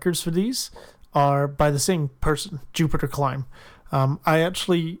 world records for these are by the same person, Jupiter Climb. I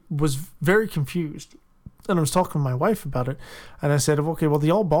actually was very confused, and I was talking to my wife about it, and I said, okay, well,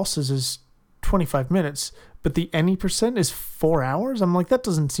 the all bosses is 25 minutes, but the any percent is 4 hours? I'm like, that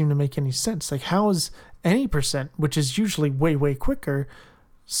doesn't seem to make any sense. Like, how is any percent, which is usually way, way quicker,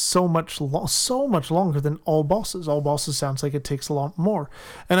 so much longer than all bosses? All bosses sounds like it takes a lot more.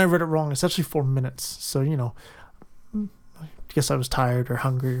 And I read it wrong. It's actually 4 minutes. So, I guess I was tired or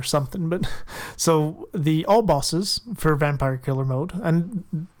hungry or something. But so the all bosses for Vampire Killer mode, and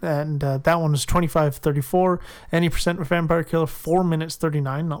that one is 25:34. Any percent with Vampire Killer, 4 minutes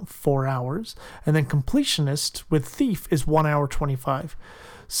 39, not 4 hours. And then Completionist with Thief is 1 hour 25.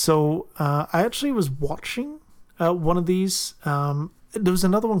 So I actually was watching one of these. There was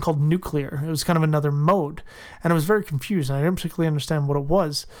another one called Nuclear. It was kind of another mode, and I was very confused, and I didn't particularly understand what it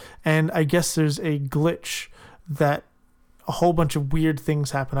was. And I guess there's a glitch that a whole bunch of weird things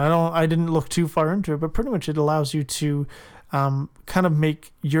happen. I didn't look too far into it, but pretty much it allows you to kind of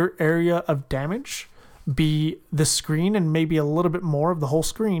make your area of damage be the screen and maybe a little bit more of the whole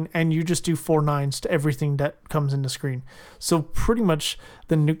screen, and you just do 4 nines to everything that comes in the screen. So pretty much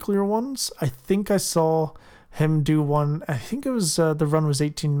the Nuclear ones, I think I saw him do one. I think it was the run was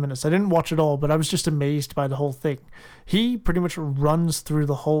 18 minutes. I didn't watch it all, but I was just amazed by the whole thing. He pretty much runs through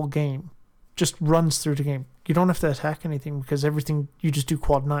the whole game. Just runs through the game. You don't have to attack anything because everything, you just do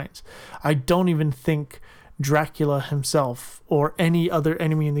quad 9s. I don't even think Dracula himself or any other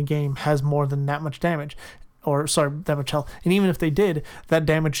enemy in the game has more than that much damage. That much health. And even if they did, that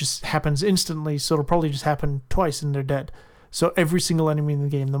damage just happens instantly, so it'll probably just happen twice and they're dead. So every single enemy in the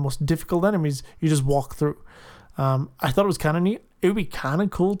game, the most difficult enemies, you just walk through. I thought it was kind of neat. It would be kind of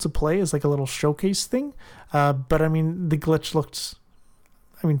cool to play as like a little showcase thing. But I mean, the glitch looked,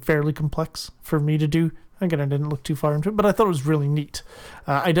 fairly complex for me to do. Again, I didn't look too far into it, but I thought it was really neat.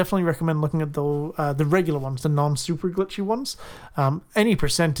 I definitely recommend looking at the regular ones, the non-super glitchy ones. Any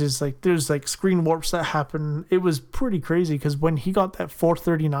percent is like, there's like screen warps that happen. It was pretty crazy because when he got that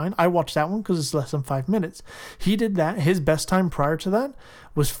 4:39, I watched that one because it's less than 5 minutes. He did that. His best time prior to that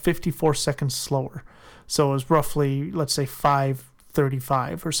was 54 seconds slower. So it was roughly, let's say,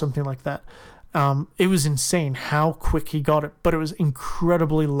 5:35 or something like that. It was insane how quick he got it, but it was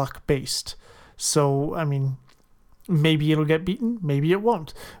incredibly luck-based. So, maybe it'll get beaten, maybe it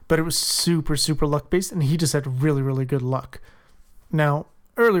won't. But it was super, super luck-based, and he just had really, really good luck. Now,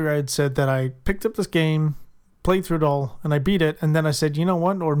 earlier I had said that I picked up this game, played through it all, and I beat it, and then I said, you know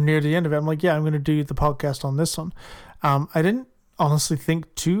what, or near the end of it, I'm like, yeah, I'm going to do the podcast on this one. I didn't honestly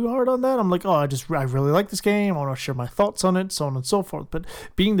think too hard on that. I'm like, I really like this game, I want to share my thoughts on it, so on and so forth. But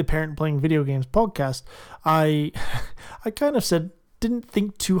being the Parent Playing Video Games podcast, I kind of didn't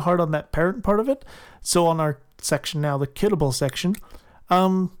think too hard on that parent part of it. So on our section now, the kiddable section,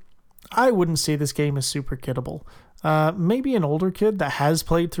 I wouldn't say this game is super kiddable. Maybe an older kid that has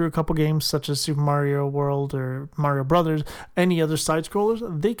played through a couple games such as Super Mario World or Mario Brothers, any other side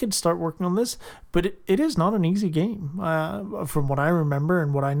scrollers, they could start working on this, but it is not an easy game. From what I remember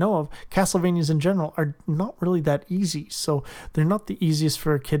and what I know of, Castlevanias in general are not really that easy, so they're not the easiest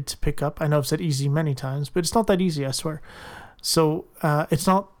for a kid to pick up. I know I've said easy many times, but it's not that easy, I swear. So it's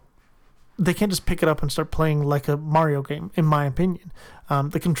not, they can't just pick it up and start playing like a Mario game, in my opinion.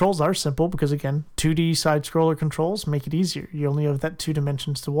 The controls are simple because, again, 2D side-scroller controls make it easier. You only have that 2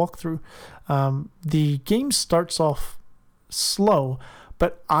 dimensions to walk through. The game starts off slow,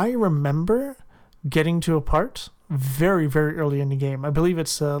 but I remember getting to a part very, very early in the game. I believe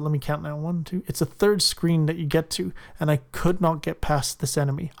it's, let me count now, 1, 2, it's a third screen that you get to, and I could not get past this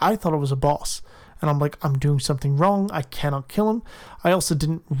enemy. I thought it was a boss, and I'm like, I'm doing something wrong, I cannot kill him. I also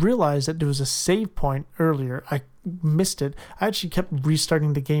didn't realize that there was a save point earlier. I missed it. I actually kept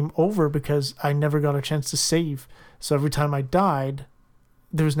restarting the game over because I never got a chance to save. So every time I died,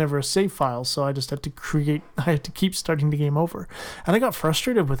 there was never a save file, so I just had to keep starting the game over. And I got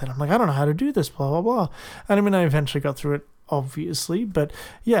frustrated with it. I'm like, I don't know how to do this, blah, blah, blah. And I mean, I eventually got through it, obviously, but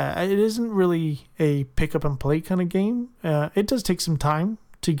yeah, it isn't really a pick up and play kind of game. It does take some time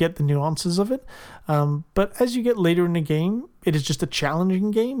to get the nuances of it. But as you get later in the game, it is just a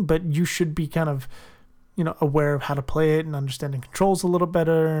challenging game, but you should be kind of, aware of how to play it and understanding controls a little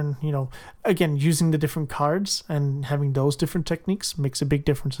better. And, again, using the different cards and having those different techniques makes a big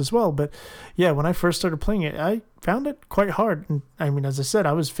difference as well. But yeah, when I first started playing it, I found it quite hard. And I mean, as I said,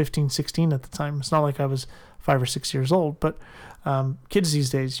 I was 15, 16 at the time. It's not like I was 5 or 6 years old, but kids these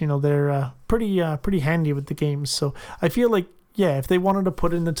days, they're pretty handy with the games. So I feel like, yeah, if they wanted to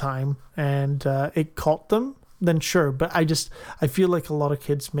put in the time and it caught them, then sure. But I feel like a lot of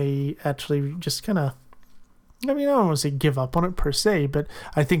kids may actually just kind of, I mean, I don't want to say give up on it per se, but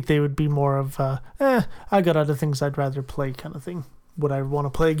I think they would be more of, I got other things I'd rather play kind of thing. Would I want to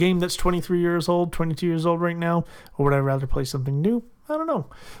play a game that's 23 years old, 22 years old right now? Or would I rather play something new? I don't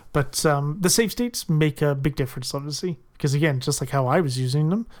know. But the save states make a big difference, obviously. Because again, just like how I was using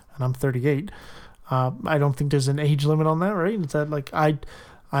them, and I'm 38, I don't think there's an age limit on that, right? It's that like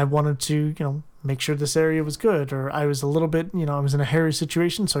I wanted to, make sure this area was good, or I was a little bit, I was in a hairy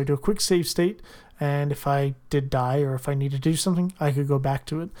situation, so I do a quick save state, and if I did die or if I needed to do something, I could go back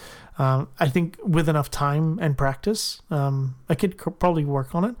to it. I think with enough time and practice, I could probably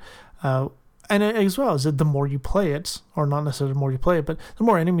work on it. And as well as the more you play it, or not necessarily the more you play it, but the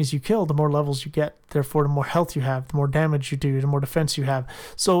more enemies you kill, the more levels you get. Therefore, the more health you have, the more damage you do, the more defense you have.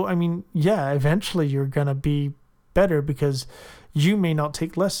 So, I mean, yeah, eventually you're going to be better because you may not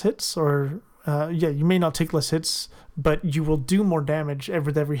take less hits, or you may not take less hits, but you will do more damage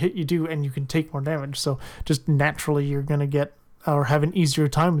with every hit you do, and you can take more damage. So just naturally you're going to get or have an easier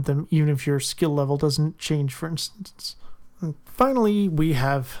time with them, even if your skill level doesn't change, for instance. And finally, we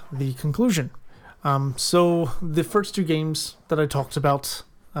have the conclusion. So the first 2 games that I talked about,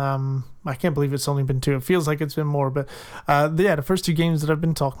 I can't believe it's only been 2. It feels like it's been more, but the first 2 games that I've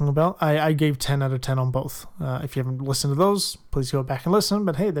been talking about, I gave 10 out of 10 on both. If you haven't listened to those, please go back and listen,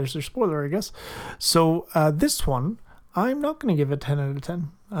 but hey, there's your spoiler, I guess. So this one, I'm not going to give it 10 out of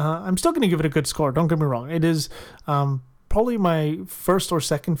 10. I'm still going to give it a good score, don't get me wrong. It is probably my first or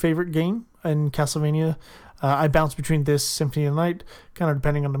second favorite game in Castlevania. I bounce between this, Symphony of the Night, kind of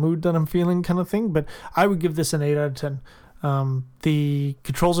depending on the mood that I'm feeling kind of thing, but I would give this an 8 out of 10. The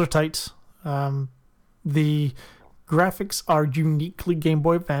controls are tight. The graphics are uniquely Game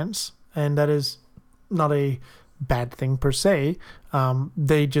Boy Advance, and that is not a bad thing per se.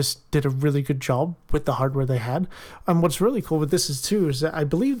 They just did a really good job with the hardware they had. And what's really cool with this is that I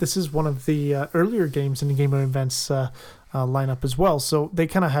believe this is one of the earlier games in the Game Boy Advance lineup as well. So they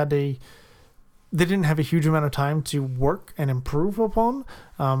kind of had they didn't have a huge amount of time to work and improve upon.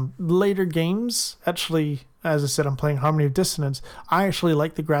 Later games, actually, as I said, I'm playing Harmony of Dissonance. I actually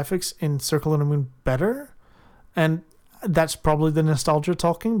like the graphics in Circle of the Moon better. And that's probably the nostalgia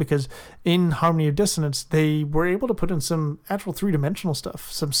talking, because in Harmony of Dissonance, they were able to put in some actual 3-dimensional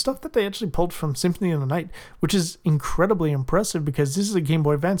stuff. Some stuff that they actually pulled from Symphony of the Night, which is incredibly impressive because this is a Game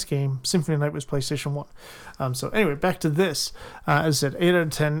Boy Advance game. Symphony of the Night was PlayStation 1. So anyway, back to this. As I said, 8 out of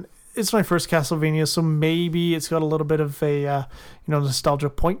 10. It's my first Castlevania, so maybe it's got a little bit of a nostalgia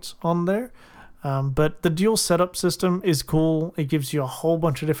point on there. But the dual setup system is cool. It gives you a whole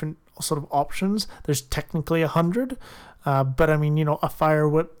bunch of different sort of options. There's technically 100, but I mean, a fire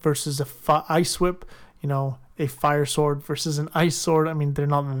whip versus a ice whip, a fire sword versus an ice sword. I mean, they're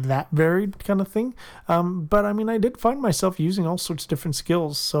not that varied kind of thing. But I mean, I did find myself using all sorts of different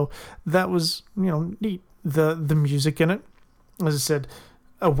skills, so that was, neat. The music in it, as I said,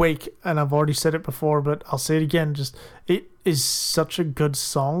 Awake, and I've already said it before, but I'll say it again, it is such a good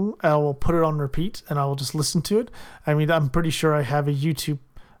song. I will put it on repeat and I will just listen to it. I mean, I'm pretty sure I have a YouTube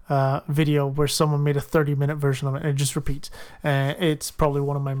video where someone made a 30-minute version of it, and it just repeats. It's probably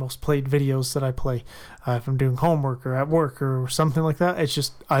one of my most played videos that I play if I'm doing homework or at work or something like that. It's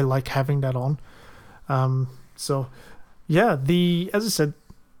just, I like having that on. So yeah, as I said,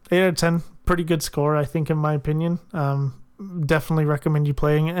 8 out of 10, pretty good score, I think, in my opinion. Definitely recommend you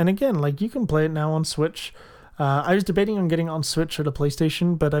playing it. And again, like, you can play it now on Switch. I was debating on getting it on Switch or the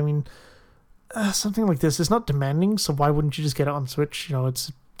PlayStation, but I mean, something like this is not demanding, so why wouldn't you just get it on Switch?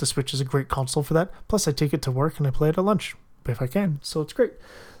 It's the Switch is a great console for that. Plus, I take it to work and I play it at lunch if I can, so it's great.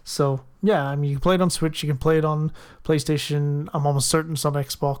 So yeah, I mean, you can play it on Switch, you can play it on PlayStation. I'm almost certain it's on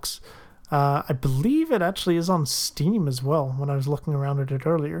Xbox. I believe it actually is on Steam as well when I was looking around at it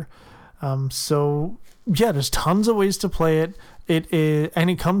earlier. So yeah, there's tons of ways to play it. It is, and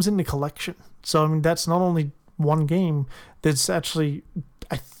it comes in the collection. So I mean, that's not only one game. There's actually,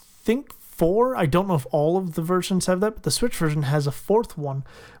 I think, 4. I don't know if all of the versions have that, but the Switch version has a 4th one,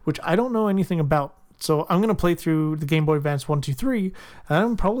 which I don't know anything about. So I'm going to play through the Game Boy Advance 1, 2, 3, and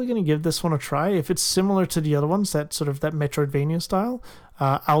I'm probably going to give this one a try. If it's similar to the other ones, that sort of that Metroidvania style,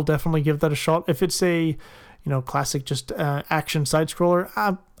 I'll definitely give that a shot. If it's a, classic just action side-scroller,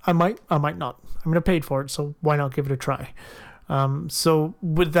 I might not. I mean, I paid for it, so why not give it a try? So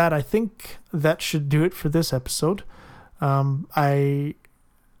with that, I think that should do it for this episode.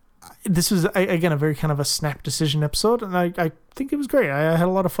 This was, again, a very kind of a snap decision episode, and I think it was great. I had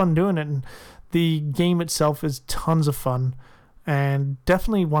a lot of fun doing it, and the game itself is tons of fun, and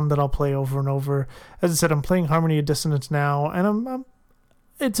definitely one that I'll play over and over. As I said, I'm playing Harmony of Dissonance now, and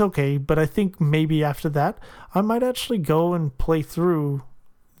it's okay, but I think maybe after that, I might actually go and play through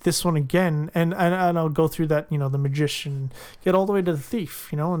this one again, and I'll go through that, the Magician, get all the way to the Thief,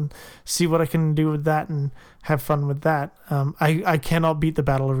 and see what I can do with that and have fun with that. I cannot beat the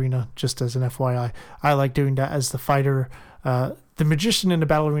Battle Arena, just as an FYI. I like doing that as the fighter. The Magician in the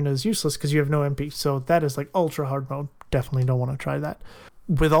Battle Arena is useless because you have no MP, so that is like ultra hard mode. Definitely don't want to try that.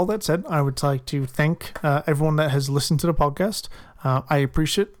 With all that said, I would like to thank everyone that has listened to the podcast. I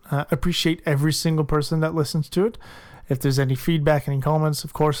appreciate every single person that listens to it. If there's any feedback, any comments,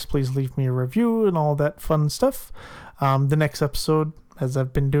 of course, please leave me a review and all that fun stuff. The next episode, as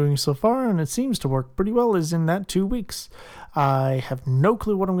I've been doing so far, and it seems to work pretty well, is in that 2 weeks. I have no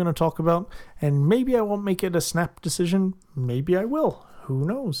clue what I'm going to talk about, and maybe I won't make it a snap decision. Maybe I will. Who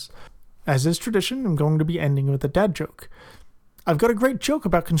knows? As is tradition, I'm going to be ending with a dad joke. I've got a great joke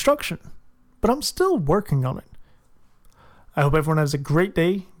about construction, but I'm still working on it. I hope everyone has a great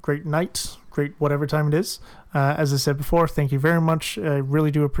day, great night, great whatever time it is. As I said before, thank you very much. I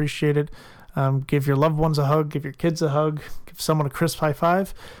really do appreciate it. Give your loved ones a hug, give your kids a hug, give someone a crisp high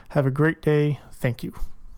five. Have a great day. Thank you.